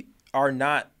we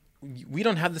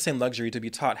don't have the same luxury to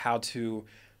be taught how to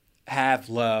have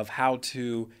love, how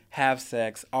to have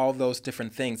sex, all those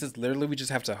different things. It's literally, we just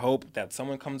have to hope that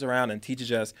someone comes around and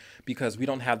teaches us, because we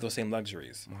don't have those same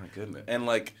luxuries. My goodness. And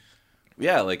like,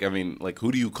 yeah, like, I mean, like,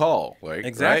 who do you call? Like,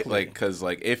 exactly. Right? Like, because,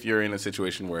 like, if you're in a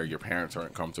situation where your parents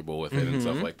aren't comfortable with it and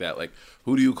stuff like that, like,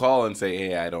 who do you call and say,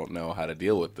 hey, I don't know how to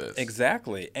deal with this?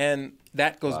 Exactly. And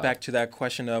that goes back to that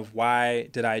question of, why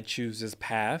did I choose this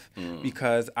path?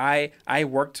 Because I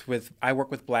work with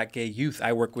Black gay youth.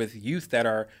 I work with youth that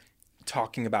are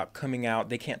talking about coming out.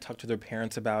 They can't talk to their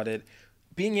parents about it.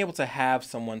 Being able to have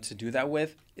someone to do that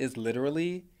with is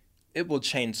literally, it will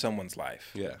change someone's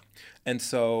life. Yeah. And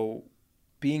so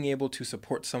being able to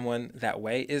support someone that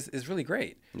way is really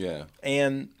great. Yeah.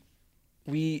 And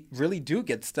we really do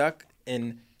get stuck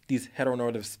in these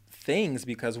heteronormative things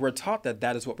because we're taught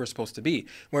that is what we're supposed to be.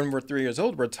 When we're 3 years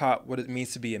old, we're taught what it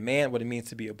means to be a man, what it means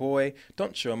to be a boy.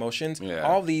 Don't show emotions. Yeah.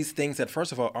 All these things that,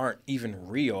 first of all, aren't even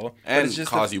real. And but it's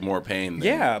just cause you more pain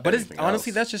than but it's honestly,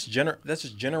 else. that's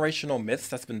just generational myths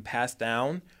that's been passed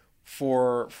down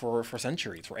for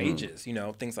centuries, for ages, you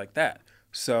know, things like that.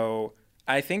 So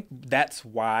I think that's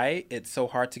why it's so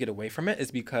hard to get away from it,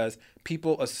 is because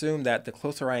people assume that the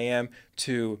closer I am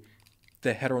to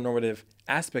the heteronormative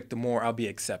aspect, the more I'll be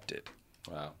accepted.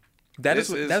 Wow. That's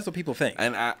what people think.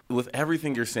 And with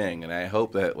everything you're saying, and I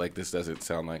hope that like this doesn't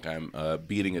sound like I'm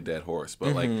beating a dead horse,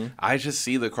 but like I just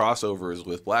see the crossovers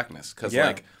with Blackness, because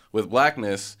like with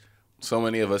Blackness, so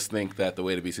many of us think that the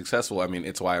way to be successful, I mean,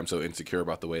 it's why I'm so insecure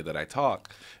about the way that I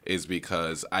talk, is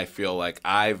because I feel like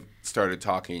I've started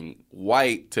talking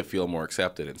white to feel more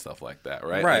accepted and stuff like that,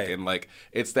 right? Right. Like, and like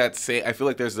it's that same. I feel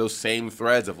like there's those same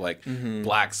threads of like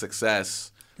Black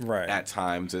success, right, at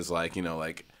times is like, you know,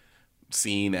 like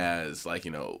seen as like, you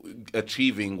know,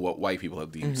 achieving what white people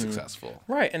have deemed successful,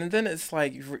 right? And then it's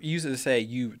like, use it to say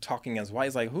you talking as white.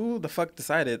 It's like, who the fuck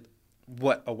decided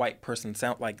what a white person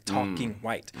sound like talking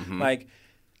white?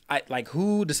 Like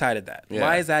who decided that? Yeah.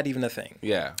 Why is that even a thing?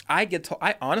 Yeah. I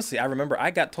remember I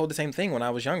got told the same thing when I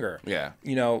was younger. Yeah.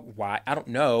 You know, why? I don't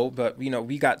know, but you know,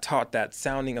 we got taught that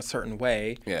sounding a certain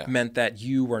way meant that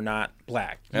you were not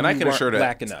Black. And I can assure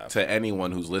Black enough. to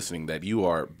anyone who's listening that you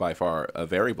are by far a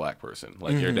very Black person.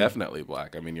 Like you're definitely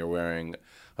Black. I mean, you're wearing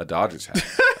a Dodgers hat.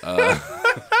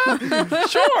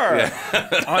 Sure.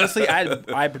 Yeah. Honestly, I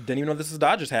didn't even know this was a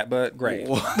Dodgers hat, but great.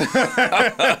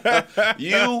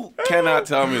 You cannot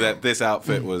tell me that this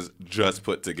outfit was just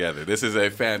put together. This is a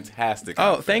fantastic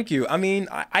outfit. Oh, thank you. I mean,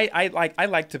 I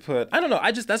like to put, I don't know,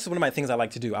 that's one of my things I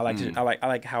like to do. I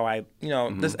like how I, you know,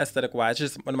 this aesthetic wise,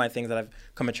 just one of my things that I've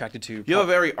come attracted to. You have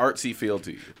a very artsy feel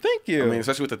to you. Thank you. I mean,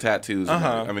 especially with the tattoos.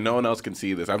 I mean, no one else can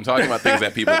see this. I'm talking about things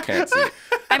that people can't see.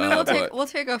 I mean, we'll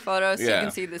take a photo so you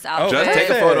can see this outfit. Just take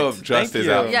a photo of just his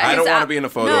outfit. Yeah, I don't want to be in a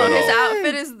photo at all.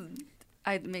 His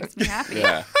outfit makes me happy.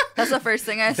 Yeah. That's the first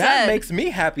thing I said. That makes me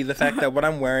happy. The fact that what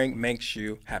I'm wearing makes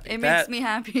you happy. It makes me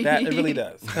happy. That it really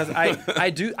does. Because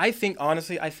I think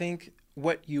honestly,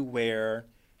 what you wear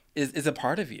is a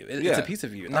part of you. It's a piece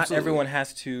of you. Not everyone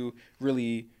has to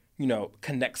really, you know,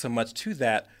 connect so much to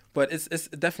that, but it's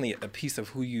definitely a piece of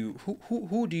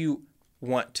who do you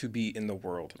want to be in the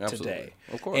world today.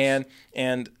 Of course.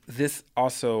 And this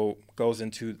also goes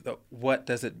into what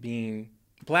does it mean,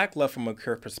 Black love from a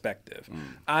queer perspective.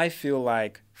 I feel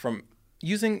like from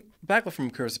using Black love from a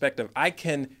queer perspective, I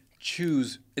can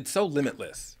choose. It's so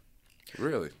limitless.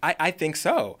 Really? I think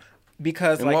so.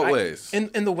 Because in what ways?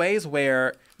 In the ways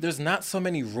where there's not so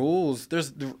many rules.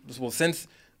 Since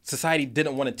society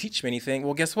didn't want to teach me anything,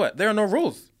 well, guess what? There are no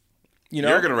rules. You know?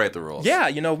 You're going to write the rules. Yeah,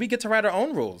 you know, we get to write our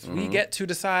own rules. We get to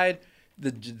decide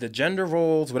the gender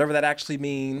roles, whatever that actually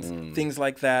means, things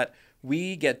like that.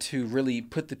 We get to really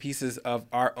put the pieces of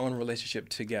our own relationship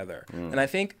together. And I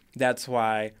think that's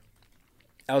why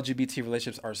LGBT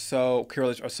relationships queer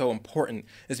relationships are so important,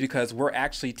 is because we're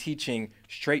actually teaching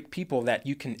straight people that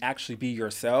you can actually be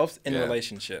yourselves in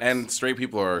relationships. And straight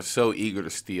people are so eager to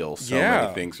steal so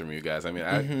many things from you guys. I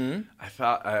mean, I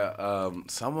thought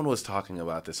someone was talking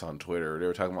about this on Twitter. They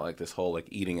were talking about like this whole like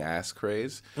eating ass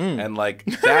craze, and like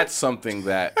that's something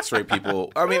that straight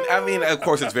people. I mean, of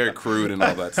course it's very crude and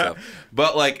all that stuff,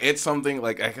 but like it's something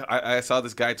like I saw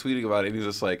this guy tweeting about it. And he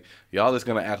was just like, y'all just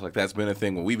gonna act like that's been a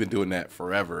thing when we've been doing that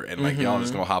forever, and like y'all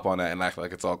just gonna hop on that and act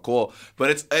like it's all cool. But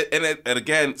it's and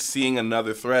again, seeing another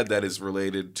another thread that is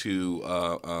related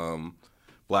to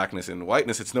blackness and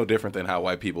whiteness. It's no different than how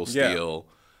white people steal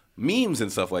memes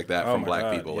and stuff like that from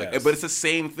black people. Yes. Like, but it's the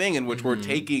same thing in which we're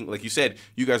taking, like you said,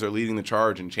 you guys are leading the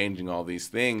charge and changing all these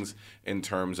things in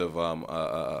terms of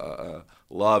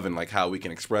love and like how we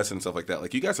can express and stuff like that.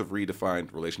 Like, you guys have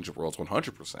redefined relationship roles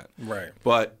 100%. Right.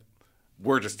 But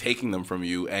we're just taking them from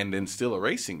you and then still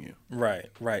erasing you. Right.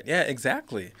 Yeah,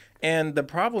 exactly. And the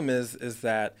problem is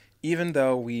that even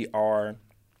though we're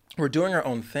doing our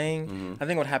own thing, I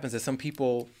think what happens is some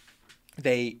people,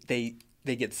 they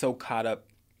get so caught up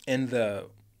in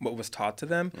what was taught to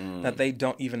them that they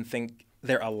don't even think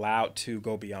they're allowed to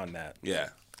go beyond that. Yeah.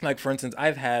 Like, for instance,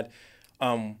 I've had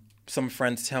some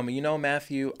friends tell me,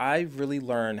 Matthew, I really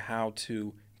learned how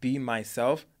to be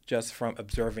myself just from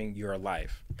observing your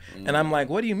life. And I'm like,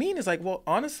 what do you mean? It's like, well,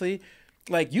 honestly,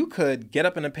 like, you could get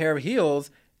up in a pair of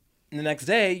heels and the next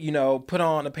day, put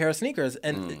on a pair of sneakers,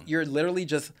 and you're literally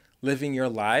just living your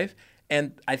life.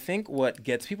 And I think what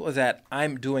gets people is that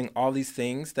I'm doing all these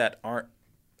things that aren't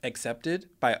accepted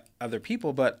by other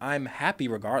people, but I'm happy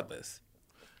regardless.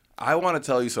 I want to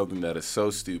tell you something that is so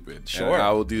stupid. Sure. And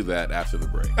I will do that after the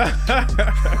break.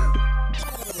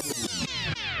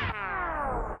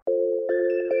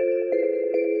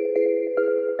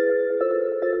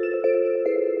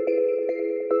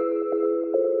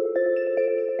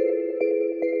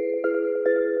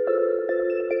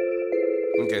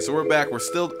 Okay, so we're back. We're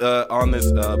still on this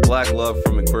black love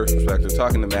from a queer perspective,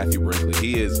 talking to Matthew Brinkley.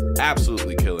 He is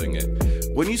absolutely killing it.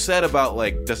 When you said about,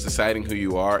 like, just deciding who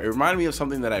you are, it reminded me of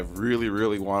something that I've really,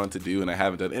 really wanted to do and I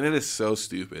haven't done, and it is so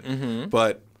stupid.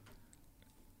 But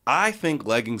I think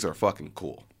leggings are fucking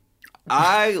cool.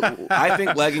 I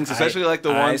think leggings, especially like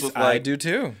the ones with like I do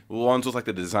too. Ones with like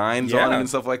the designs on them and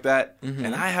stuff like that.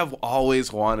 And I have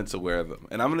always wanted to wear them.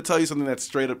 And I'm going to tell you something that's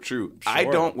straight up true. Sure. I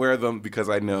don't wear them because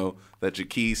I know that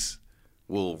Jaquise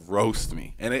will roast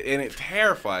me, and it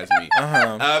terrifies me.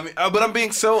 But I'm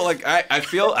being so like I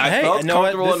felt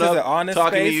comfortable enough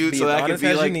talking to you so that I could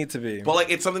be like, you need to be. But like,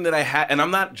 it's something that I had, and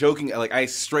I'm not joking. Like, I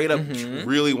straight up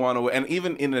really want to, and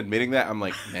even in admitting that, I'm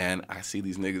like, man, I see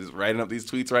these niggas writing up these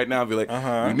tweets right now, and be like,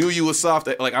 we knew you was soft.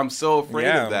 Like, I'm so afraid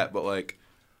of that, but like,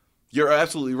 you're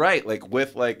absolutely right. Like,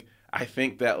 with like, I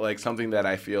think that like something that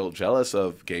I feel jealous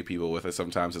of gay people with it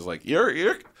sometimes is like,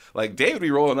 you're like, David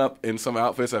be rolling up in some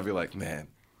outfits. I'd be like, man,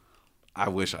 I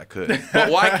wish I could, but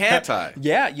why can't I?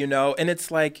 Yeah, and it's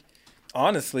like,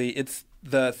 honestly, it's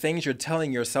the things you're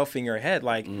telling yourself in your head.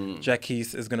 Like,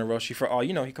 Jaquise is gonna roast you for all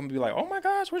he can be like, oh my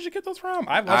gosh, where'd you get those from?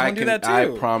 I was gonna do that too.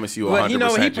 I promise you,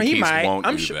 100%. Jaquise might. Won't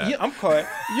I'm do sure. that. Yeah, I'm caught.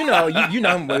 You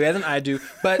know him better than I do.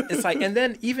 But it's like, and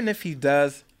then even if he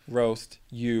does roast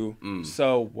you,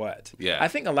 so what? Yeah. I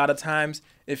think a lot of times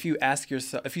if you ask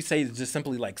yourself, if you say just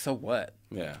simply like, so what?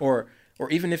 Yeah. Or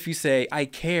even if you say, I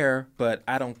care, but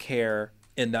I don't care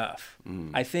enough.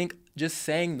 I think just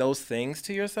saying those things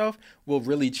to yourself will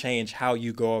really change how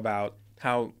you go about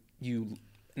how you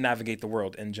navigate the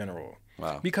world in general.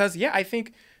 Wow. Because I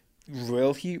think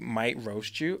he might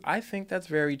roast you. I think that's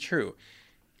very true.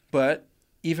 But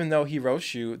even though he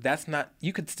roasts you, that's not,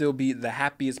 you could still be the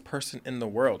happiest person in the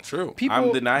world. True.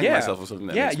 I'm denying myself of something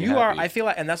that makes me happy. Are. I feel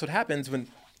like, and that's what happens when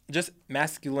just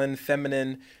masculine,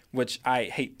 feminine, which I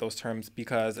hate those terms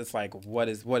because it's like, what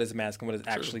is masculine, what is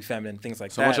actually feminine, things like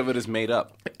that. So much of it is made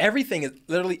up. Everything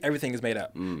is made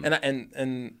up.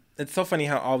 And it's so funny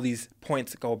how all these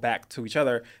points go back to each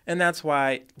other. And that's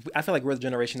why I feel like we're the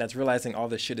generation that's realizing all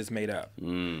this shit is made up.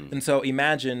 And so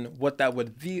imagine what that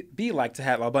would be like to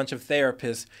have a bunch of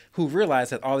therapists who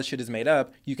realize that all this shit is made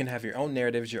up. You can have your own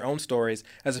narratives, your own stories,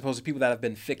 as opposed to people that have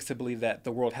been fixed to believe that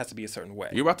the world has to be a certain way.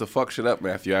 You're about to fuck shit up,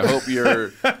 Matthew. I hope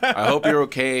you're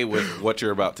okay with what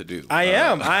you're about to do. I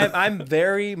am. I'm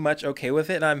very much okay with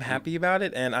it, and I'm happy about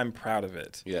it, and I'm proud of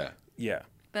it. Yeah. Yeah.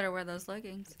 Better wear those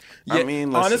leggings. Yeah, I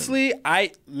mean, listen. Honestly,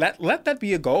 I let that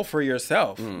be a goal for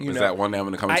yourself. Is that one day I'm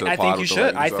going to come to the pod? I think you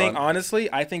should.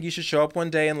 I think you should show up one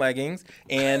day in leggings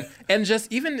and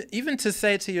just even to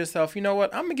say to yourself, you know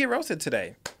what, I'm gonna get roasted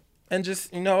today, and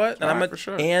just, you know what, and I'm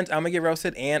gonna get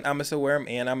roasted, and I'm gonna still wear them,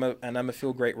 and I'm gonna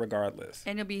feel great regardless.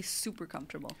 And you'll be super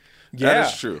comfortable. Yeah,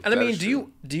 that is true. And I mean, do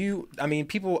you? I mean,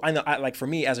 people. I know. Like for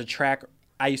me, as a track.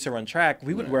 I used to run track.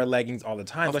 We would wear leggings all the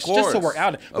time, just to work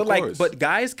out. But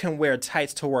guys can wear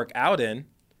tights to work out in.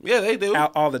 Yeah, they do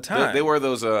all the time. They wear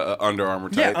those Under Armour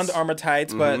tights. Yeah, Under Armour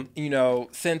tights. But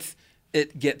since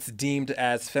it gets deemed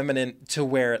as feminine to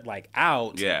wear it like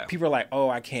out, people are like,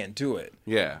 oh, I can't do it.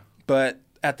 Yeah. But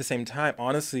at the same time,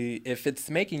 honestly, if it's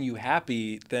making you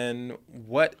happy, then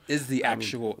what is the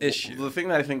actual issue? The thing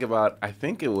that I think about, I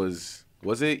think it was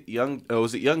Was it Young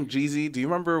Jeezy? Do you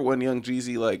remember when Young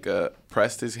Jeezy like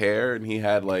pressed his hair and he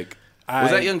had like?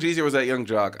 Was that Young Jeezy or was that Young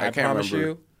Jock? I can't remember.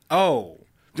 You. Oh.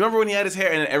 Do you remember when he had his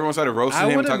hair and everyone started roasting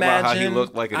him, talking about how he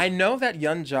looked like I know that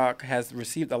Young Jock has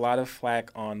received a lot of flack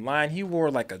online. He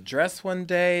wore like a dress one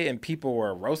day and people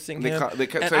were roasting him. They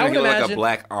kept saying he looked like a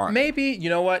black aunt. Maybe, you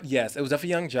know what? Yes, it was definitely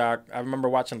Young Jock. I remember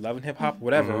watching Love and Hip Hop,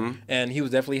 whatever, and he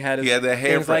was definitely had his the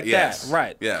hair things like yes. that.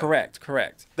 Right. Yeah.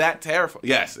 Correct. That terrifying.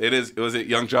 Yes, it is. Was it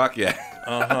Young Jock? Yeah.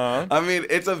 Uh-huh. I mean,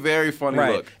 it's a very funny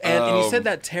look. And you said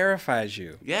that terrifies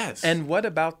you. Yes. And what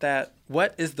about that?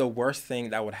 What is the worst thing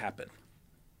that would happen?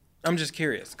 I'm just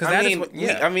curious.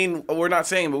 I mean, we're not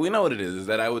saying, but we know what it is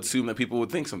that I would assume that people would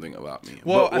think something about me.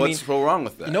 Well, what's so wrong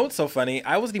with that? You know what's so funny?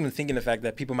 I wasn't even thinking the fact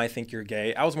that people might think you're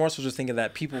gay. I was more so just thinking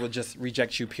that people would just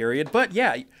reject you, period. But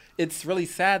yeah, it's really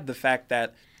sad the fact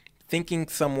that thinking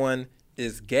someone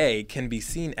is gay can be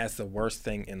seen as the worst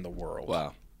thing in the world.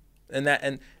 Wow.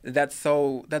 And that's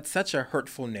such a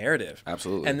hurtful narrative.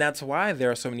 Absolutely. And that's why there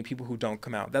are so many people who don't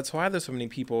come out. That's why there's so many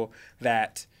people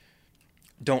that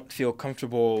don't feel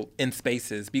comfortable in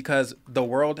spaces, because the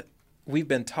world, we've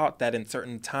been taught that in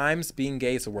certain times being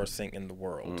gay is the worst thing in the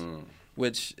world,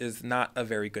 which is not a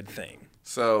very good thing.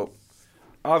 So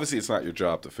obviously it's not your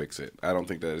job to fix it. I don't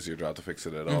think that is your job to fix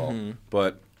it at all.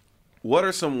 But what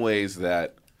are some ways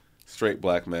that straight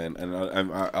black men, and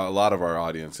a lot of our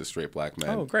audience is straight black men.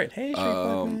 Oh, great. Hey, straight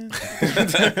black men.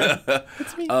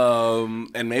 It's me.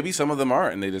 And maybe some of them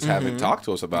aren't, and they just haven't talked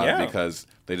to us about it because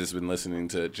they just been listening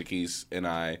to Jaquise and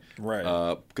I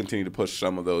continue to push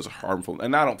some of those harmful.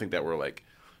 And I don't think that we're like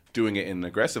doing it in an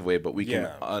aggressive way, but we can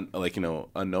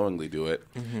unknowingly do it.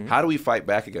 Mm-hmm. How do we fight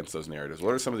back against those narratives?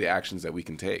 What are some of the actions that we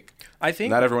can take? I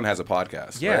think not everyone has a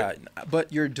podcast. Yeah, right?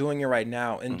 but you're doing it right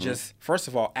now, and just first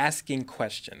of all, asking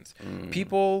questions.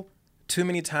 People too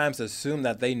many times assume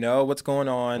that they know what's going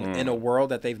on in a world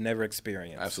that they've never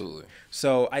experienced. Absolutely.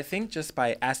 So I think just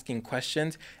by asking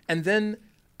questions, and then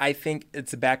I think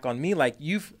it's back on me. Like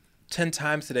 10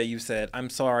 times today you said, I'm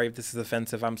sorry if this is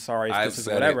offensive. I'm sorry if this is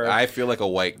whatever. I feel like a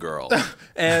white girl.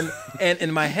 and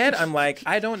in my head, I'm like,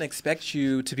 I don't expect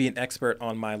you to be an expert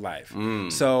on my life.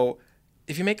 So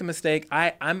if you make a mistake,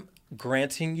 I'm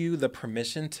granting you the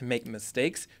permission to make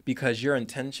mistakes because your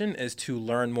intention is to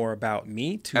learn more about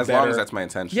me. As long as that's my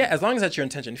intention. Yeah, as long as that's your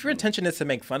intention. If your intention is to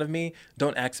make fun of me,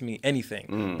 don't ask me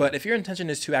anything. But if your intention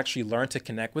is to actually learn to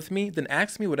connect with me, then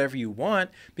ask me whatever you want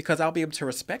because I'll be able to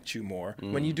respect you more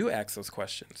when you do ask those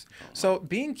questions. So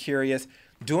being curious,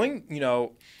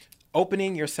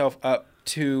 opening yourself up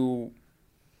to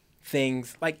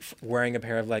things like wearing a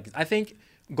pair of leggings. I think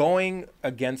going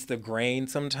against the grain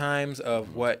sometimes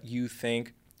of what you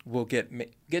think will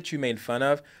get you made fun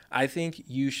of, I think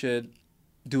you should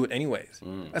do it anyways.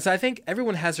 So I think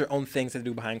everyone has their own things to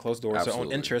do behind closed doors, their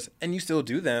own interests, and you still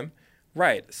do them.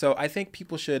 Right. So I think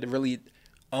people should really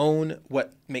own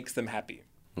what makes them happy.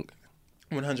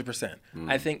 100%.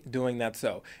 I think doing that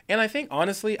so. And I think,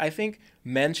 honestly,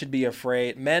 men should be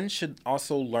afraid. Men should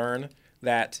also learn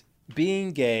that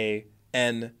being gay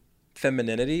and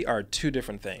femininity are two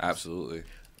different things. Absolutely.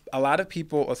 A lot of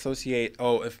people associate,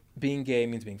 if being gay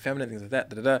means being feminine, things like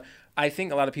that, I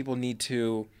think a lot of people need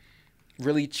to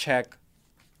really check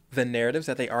the narratives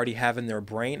that they already have in their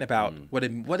brain about what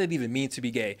it even means to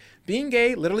be gay. Being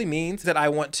gay literally means that I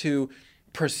want to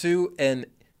pursue an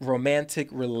romantic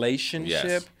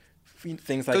relationship,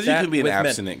 things like that. Because you can be an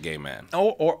abstinent gay man.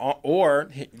 Or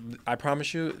I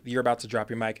promise you're about to drop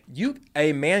your mic.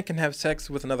 A man can have sex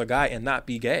with another guy and not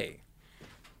be gay.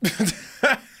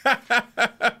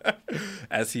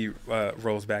 As he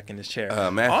rolls back in his chair.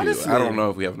 Matthew, honestly, I don't know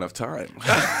if we have enough time.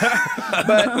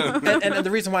 But and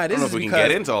the reason why it is because we can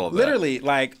get into all of that. Literally,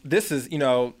 like this is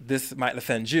this might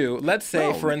offend you. Let's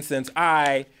say, for instance,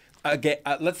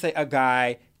 let's say a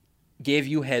guy gave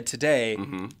you head today.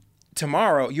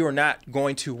 Tomorrow, you are not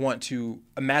going to want to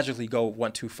magically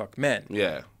want to fuck men.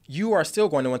 Yeah. You are still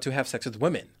going to want to have sex with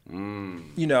women.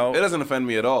 It doesn't offend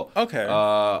me at all. Okay.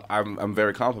 I'm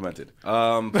very complimented.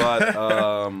 But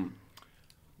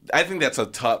I think that's a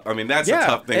tough. I mean, that's a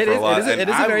tough thing for a lot. It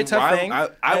is a very tough thing.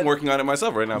 I'm working on it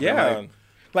myself right now. Yeah.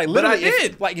 Like literally,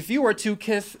 if you were to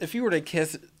kiss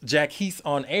Jaquise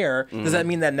on air, does that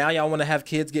mean that now y'all want to have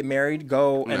kids, get married,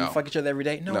 go and fuck each other every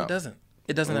day? No, it doesn't.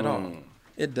 It doesn't at all.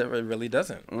 It really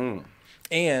doesn't.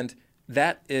 And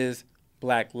that is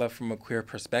Black love from a queer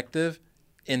perspective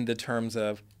in the terms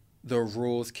of the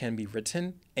rules can be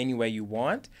written any way you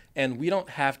want. And we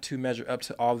don't have to measure up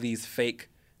to all these fake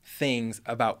things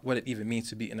about what it even means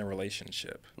to be in a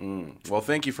relationship. Well,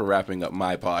 thank you for wrapping up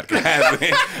my podcast.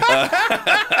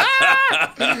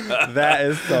 That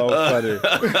is so funny.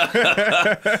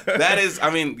 That is, I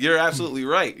mean, you're absolutely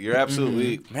right. You're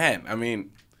absolutely, man. I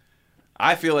mean,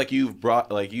 I feel like you've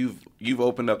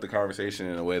opened up the conversation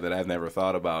in a way that I've never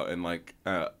thought about, and like,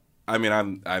 I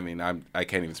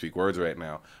can't even speak words right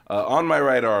now. On my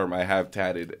right arm, I have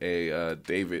tatted a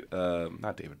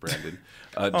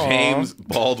James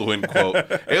Baldwin quote.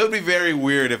 It would be very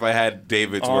weird if I had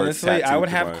David's words tattooed. Honestly, I would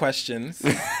to have my... questions.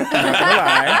 Not gonna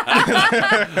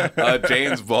lie.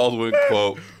 James Baldwin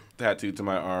quote tattooed to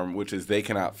my arm, which is "They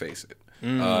cannot face it,"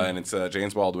 and it's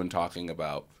James Baldwin talking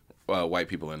about white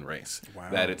people and race. Wow.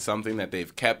 That it's something that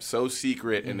they've kept so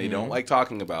secret and they don't like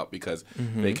talking about because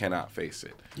they cannot face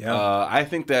it. Yeah. I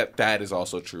think that is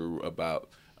also true about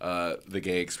the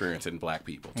gay experience in black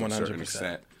people to 100%. A certain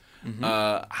extent.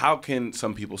 How can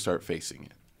some people start facing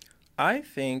it? I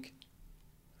think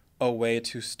a way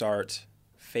to start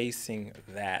facing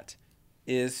that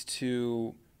is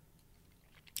to,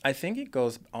 I think it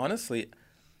goes, honestly,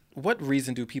 what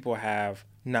reason do people have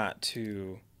not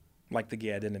to like the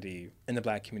gay identity in the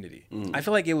black community? I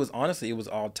feel like it was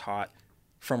all taught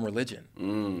from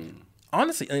religion.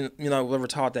 Honestly, and, we were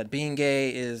taught that being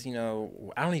gay is,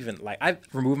 I've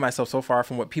removed myself so far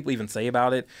from what people even say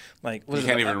about it. Like, what you is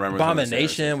can't it, even remember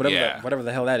abomination, whatever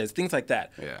the hell that is, things like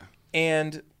that. Yeah.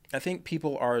 And I think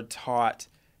people are taught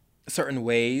certain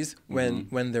ways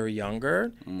when they're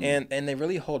younger, and they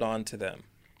really hold on to them.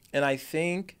 And I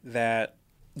think that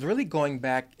really going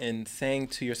back and saying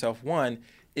to yourself, one,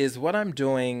 is what I'm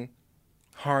doing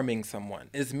harming someone?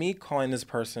 Is me calling this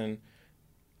person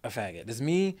a faggot? Is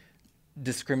me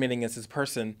discriminating against this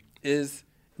person?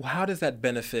 How does that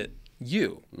benefit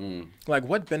you? Like,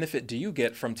 what benefit do you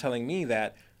get from telling me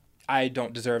that I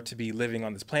don't deserve to be living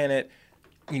on this planet?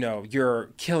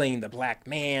 You're killing the black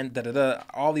man,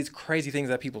 all these crazy things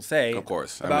that people say. Of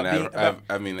course. About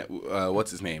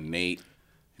what's his name? Nate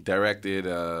directed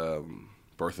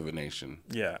Birth of a Nation.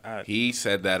 Yeah. He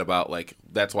said that about, like,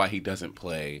 that's why he doesn't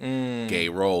play gay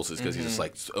roles, is because he's just,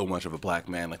 like, so much of a black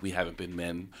man. Like, we haven't been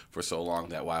men for so long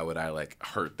that why would I, like,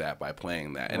 hurt that by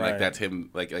playing that? And, right. like, that's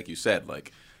him, like you said,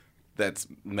 like, that's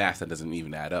math that doesn't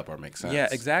even add up or make sense. Yeah,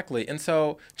 exactly. And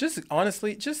so just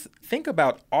honestly, just think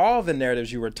about all the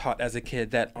narratives you were taught as a kid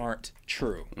that aren't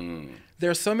true. There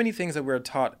are so many things that we were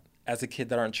taught as a kid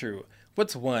that aren't true.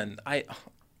 What's one?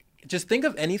 Just think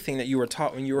of anything that you were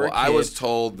taught when you were a kid. I was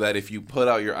told that if you put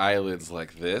out your eyelids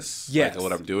like this, yes. like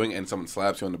what I'm doing, and someone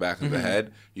slaps you on the back of the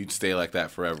head, you'd stay like that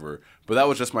forever. But that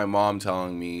was just my mom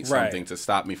telling me something to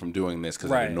stop me from doing this because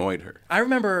it annoyed her. I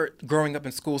remember growing up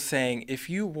in school saying,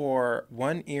 if you wore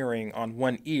one earring on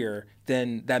one ear,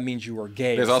 then that means you were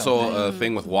gay. There's also a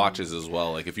thing with watches as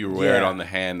well. Like if you wear it on the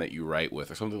hand that you write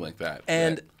with or something like that.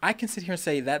 And I can sit here and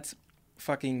say that's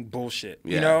fucking bullshit,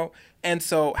 you know? And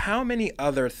so how many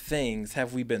other things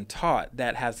have we been taught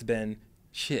that has been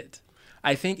shit?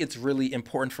 I think it's really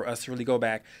important for us to really go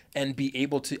back and be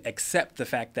able to accept the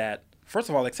fact that, first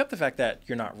of all, accept the fact that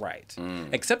you're not right.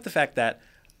 Accept the fact that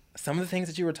some of the things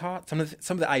that you were taught, some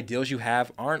of the ideals you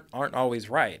have aren't always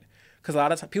right. Because a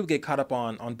lot of times people get caught up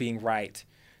on being right,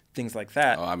 things like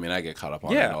that. Oh, I mean, I get caught up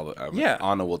on it all the time.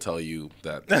 Anna will tell you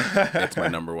that it's my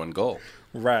number one goal.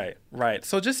 Right.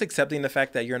 So just accepting the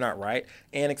fact that you're not right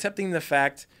and accepting the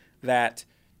fact that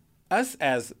us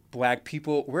as black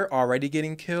people, we're already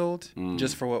getting killed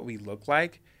just for what we look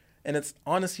like. And it's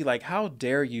honestly like, how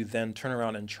dare you then turn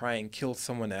around and try and kill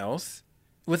someone else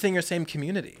within your same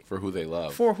community? For who they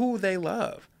love.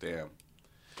 Damn.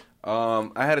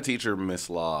 I had a teacher, Miss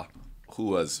Law, who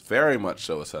was very much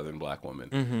so a Southern black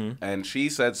woman. And she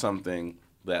said something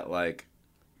that, like,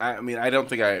 I mean, I don't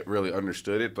think I really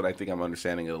understood it, but I think I'm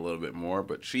understanding it a little bit more.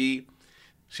 But she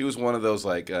was one of those,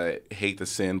 like, hate the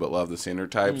sin but love the sinner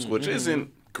types, which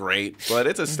isn't great, but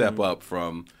it's a step up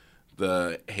from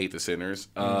the hate the sinners.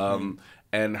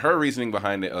 And her reasoning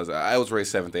behind it was, I was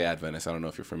raised Seventh-day Adventist. I don't know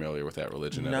if you're familiar with that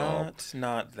religion at all.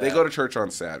 Not that. They go to church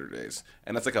on Saturdays,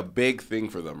 and that's like a big thing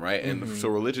for them, right? And so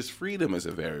religious freedom is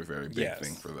a very, very big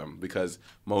thing for them because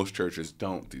most churches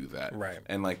don't do that. Right.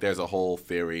 And like there's a whole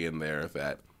theory in there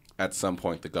that at some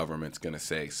point the government's going to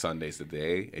say Sunday's the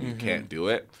day and you can't do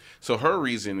it. So her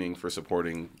reasoning for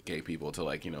supporting gay people to,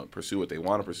 like, you know, pursue what they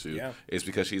want to pursue is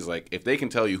because she's like, if they can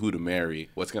tell you who to marry,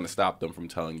 what's going to stop them from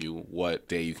telling you what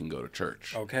day you can go to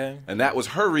church? Okay. And that was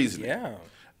her reasoning. Yeah.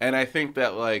 And I think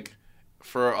that, like,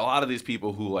 for a lot of these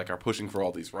people who, like, are pushing for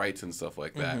all these rights and stuff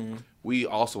like that, we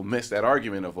also miss that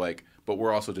argument of, like, but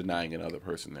we're also denying another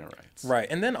person their rights. Right.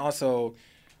 And then also,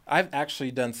 I've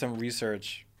actually done some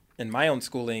research in my own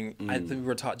schooling, I think we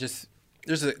were taught just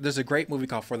there's a great movie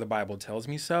called For the Bible Tells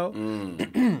Me So,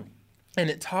 and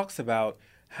it talks about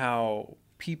how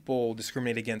people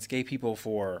discriminate against gay people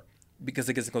because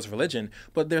it goes religion,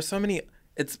 but there's so many.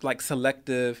 It's like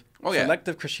selective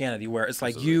Christianity, where it's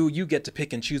like you get to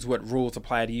pick and choose what rules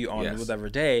apply to you on whatever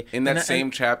day. In that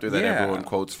same chapter that everyone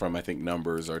quotes from, I think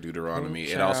Numbers or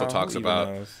Deuteronomy, it also talks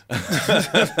about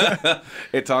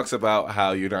it talks about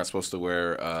how you're not supposed to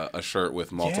wear a shirt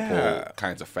with multiple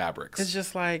kinds of fabrics. It's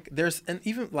just like there's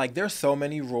so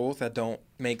many rules that don't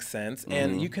make sense,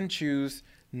 and you can choose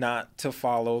not to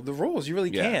follow the rules. You really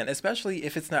can, especially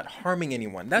if it's not harming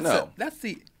anyone. That's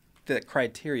the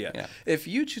criteria. Yeah. If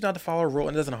you choose not to follow a rule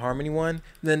and it doesn't harm anyone,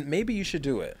 then maybe you should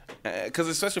do it. Because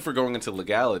especially if we're going into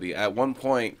legality, at one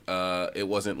point, it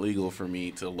wasn't legal for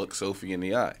me to look Sophie in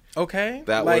the eye. Okay.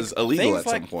 That was illegal at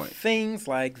some point. Things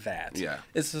like that. Yeah.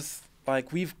 It's just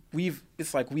like we've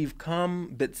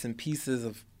come bits and pieces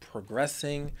of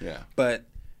progressing. Yeah. But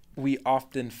we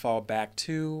often fall back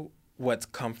to what's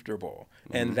comfortable.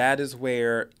 And that is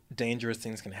where dangerous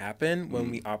things can happen when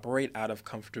we operate out of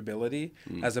comfortability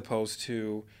as opposed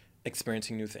to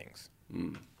experiencing new things.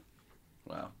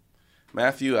 Wow.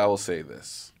 Matthew, I will say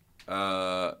this.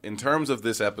 In terms of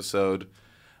this episode,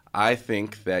 I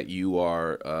think that you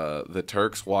are the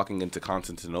Turks walking into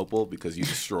Constantinople because you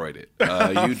destroyed it.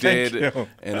 You did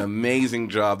an amazing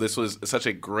job. This was such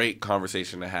a great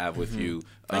conversation to have with you.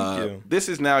 Thank you. This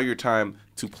is now your time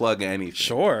to plug anything.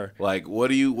 Sure. Like, what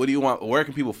do you want? Where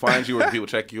can people find you? Where can people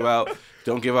check you out?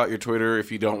 Don't give out your Twitter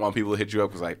if you don't want people to hit you up,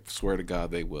 because I swear to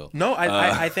God they will. No,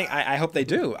 I think I hope they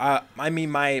do. I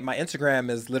mean, my Instagram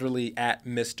is literally at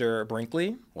Mr.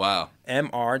 Brinkley. Wow.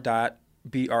 MR.BRINKLEY.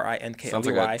 Sounds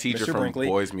like a teacher Mr. from Brinkley,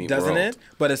 Boys Meet doesn't World. it?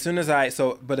 But as soon as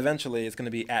but eventually it's going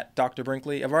to be at Dr.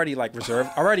 Brinkley. I've already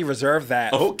reserved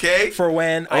that. Okay. For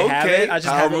when I have it. I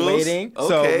just have it waiting. Okay.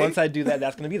 So once I do that,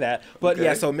 that's going to be that. But Okay.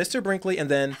 yeah, so Mr. Brinkley, and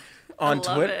then on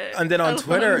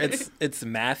Twitter, it's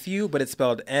Matthew, but it's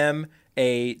spelled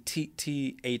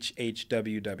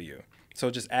MATTHHWW. So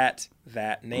just at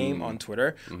that name on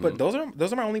Twitter. But those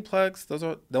are my only plugs. Those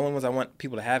are the only ones I want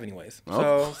people to have anyways.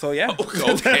 So yeah.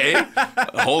 Okay.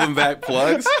 Holding back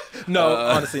plugs? No,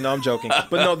 honestly, no, I'm joking.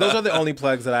 But no, those are the only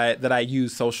plugs that I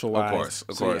use social wise.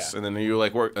 Of course. Yeah. And then you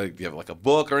like work? Do you have like a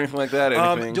book or anything like that?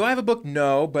 Anything? Do I have a book?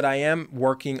 No, but I am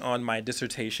working on my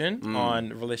dissertation on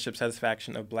relationship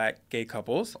satisfaction of Black gay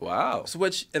couples. Wow. So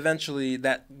which eventually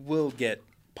that will get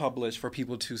published for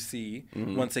people to see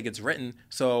once it gets written.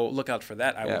 So look out for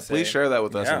that. I would say. Please share that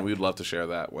with us, and we'd love to share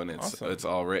that when it's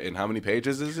all written. How many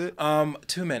pages is it?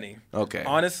 Too many. Okay.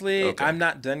 Honestly, I'm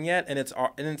not done yet, and it's.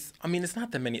 I mean, it's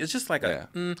not that many. It's just like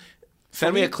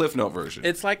Send me a Cliff Note version.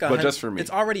 It's like but just for me. It's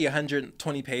already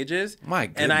 120 pages. My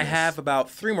goodness. And I have about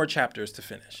 3 more chapters to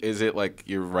finish. Is it like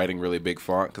you're writing really big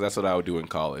font? Because that's what I would do in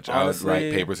college. Honestly, I would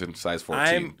write papers in size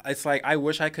 14. It's like I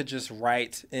wish I could just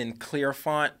write in clear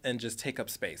font and just take up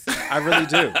space. I really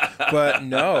do. But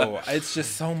no, it's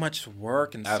just so much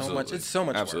work and so much. It's so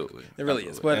much Absolutely. work. It really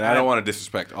is. But and I don't want to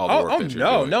disrespect all the work that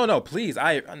you're doing. No, please.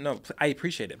 I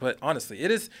appreciate it. But honestly,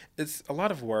 it's a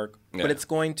lot of work. Yeah. But it's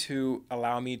going to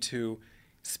allow me to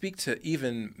speak to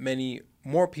even many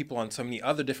more people on so many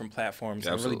other different platforms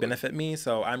and really benefit me.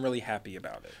 So I'm really happy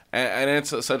about it. And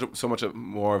it's so much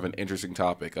more of an interesting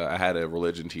topic. I had a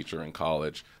religion teacher in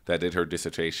college that did her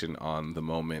dissertation on the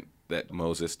moment that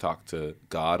Moses talked to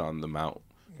God on the Mount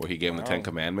where he gave him the 10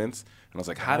 Commandments. And I was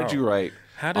like, how did you write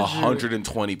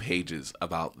 120 pages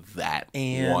about that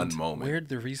one moment? Where'd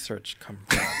the research come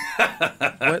from?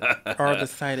 What are the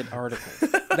cited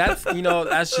articles? That's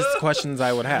just questions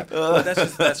I would have. But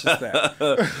that's just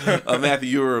that. Matthew,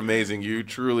 you were amazing. You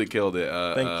truly killed it.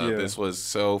 Thank you. This was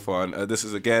so fun. This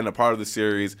is, again, a part of the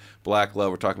series, Black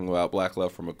Love. We're talking about Black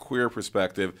Love from a queer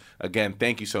perspective. Again,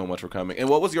 thank you so much for coming. And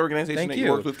what was the organization that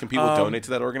you worked with? Can people donate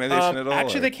to that organization at all?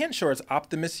 Actually, they can. Sure. It's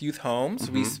Optimist Youth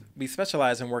Homes. We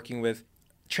specialize in working with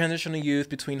transitional youth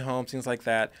between homes, things like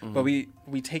that. But we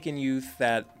take in youth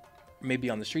that may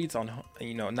be on the streets,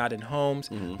 not in homes,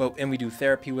 and we do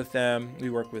therapy with them.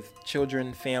 We work with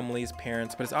children, families,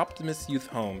 parents, but it's Optimist Youth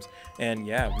Homes. And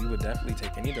yeah, we would definitely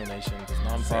take any donations. It's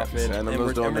nonprofit. Send them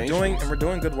those donations. We're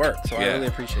doing good work. So I really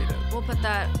appreciate it. We'll put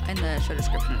that in the show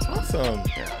description as well. Awesome.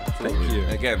 Yeah, thank you.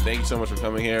 Again, thank you so much for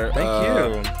coming here. Thank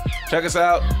you. Check us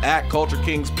out at Culture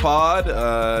Kings Pod.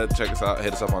 Check us out.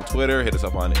 Hit us up on Twitter. Hit us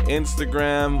up on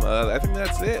Instagram. I think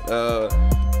that's it.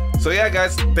 So yeah,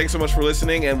 guys, thanks so much for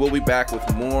listening, and we'll be back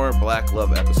with more Black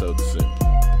Love episodes soon.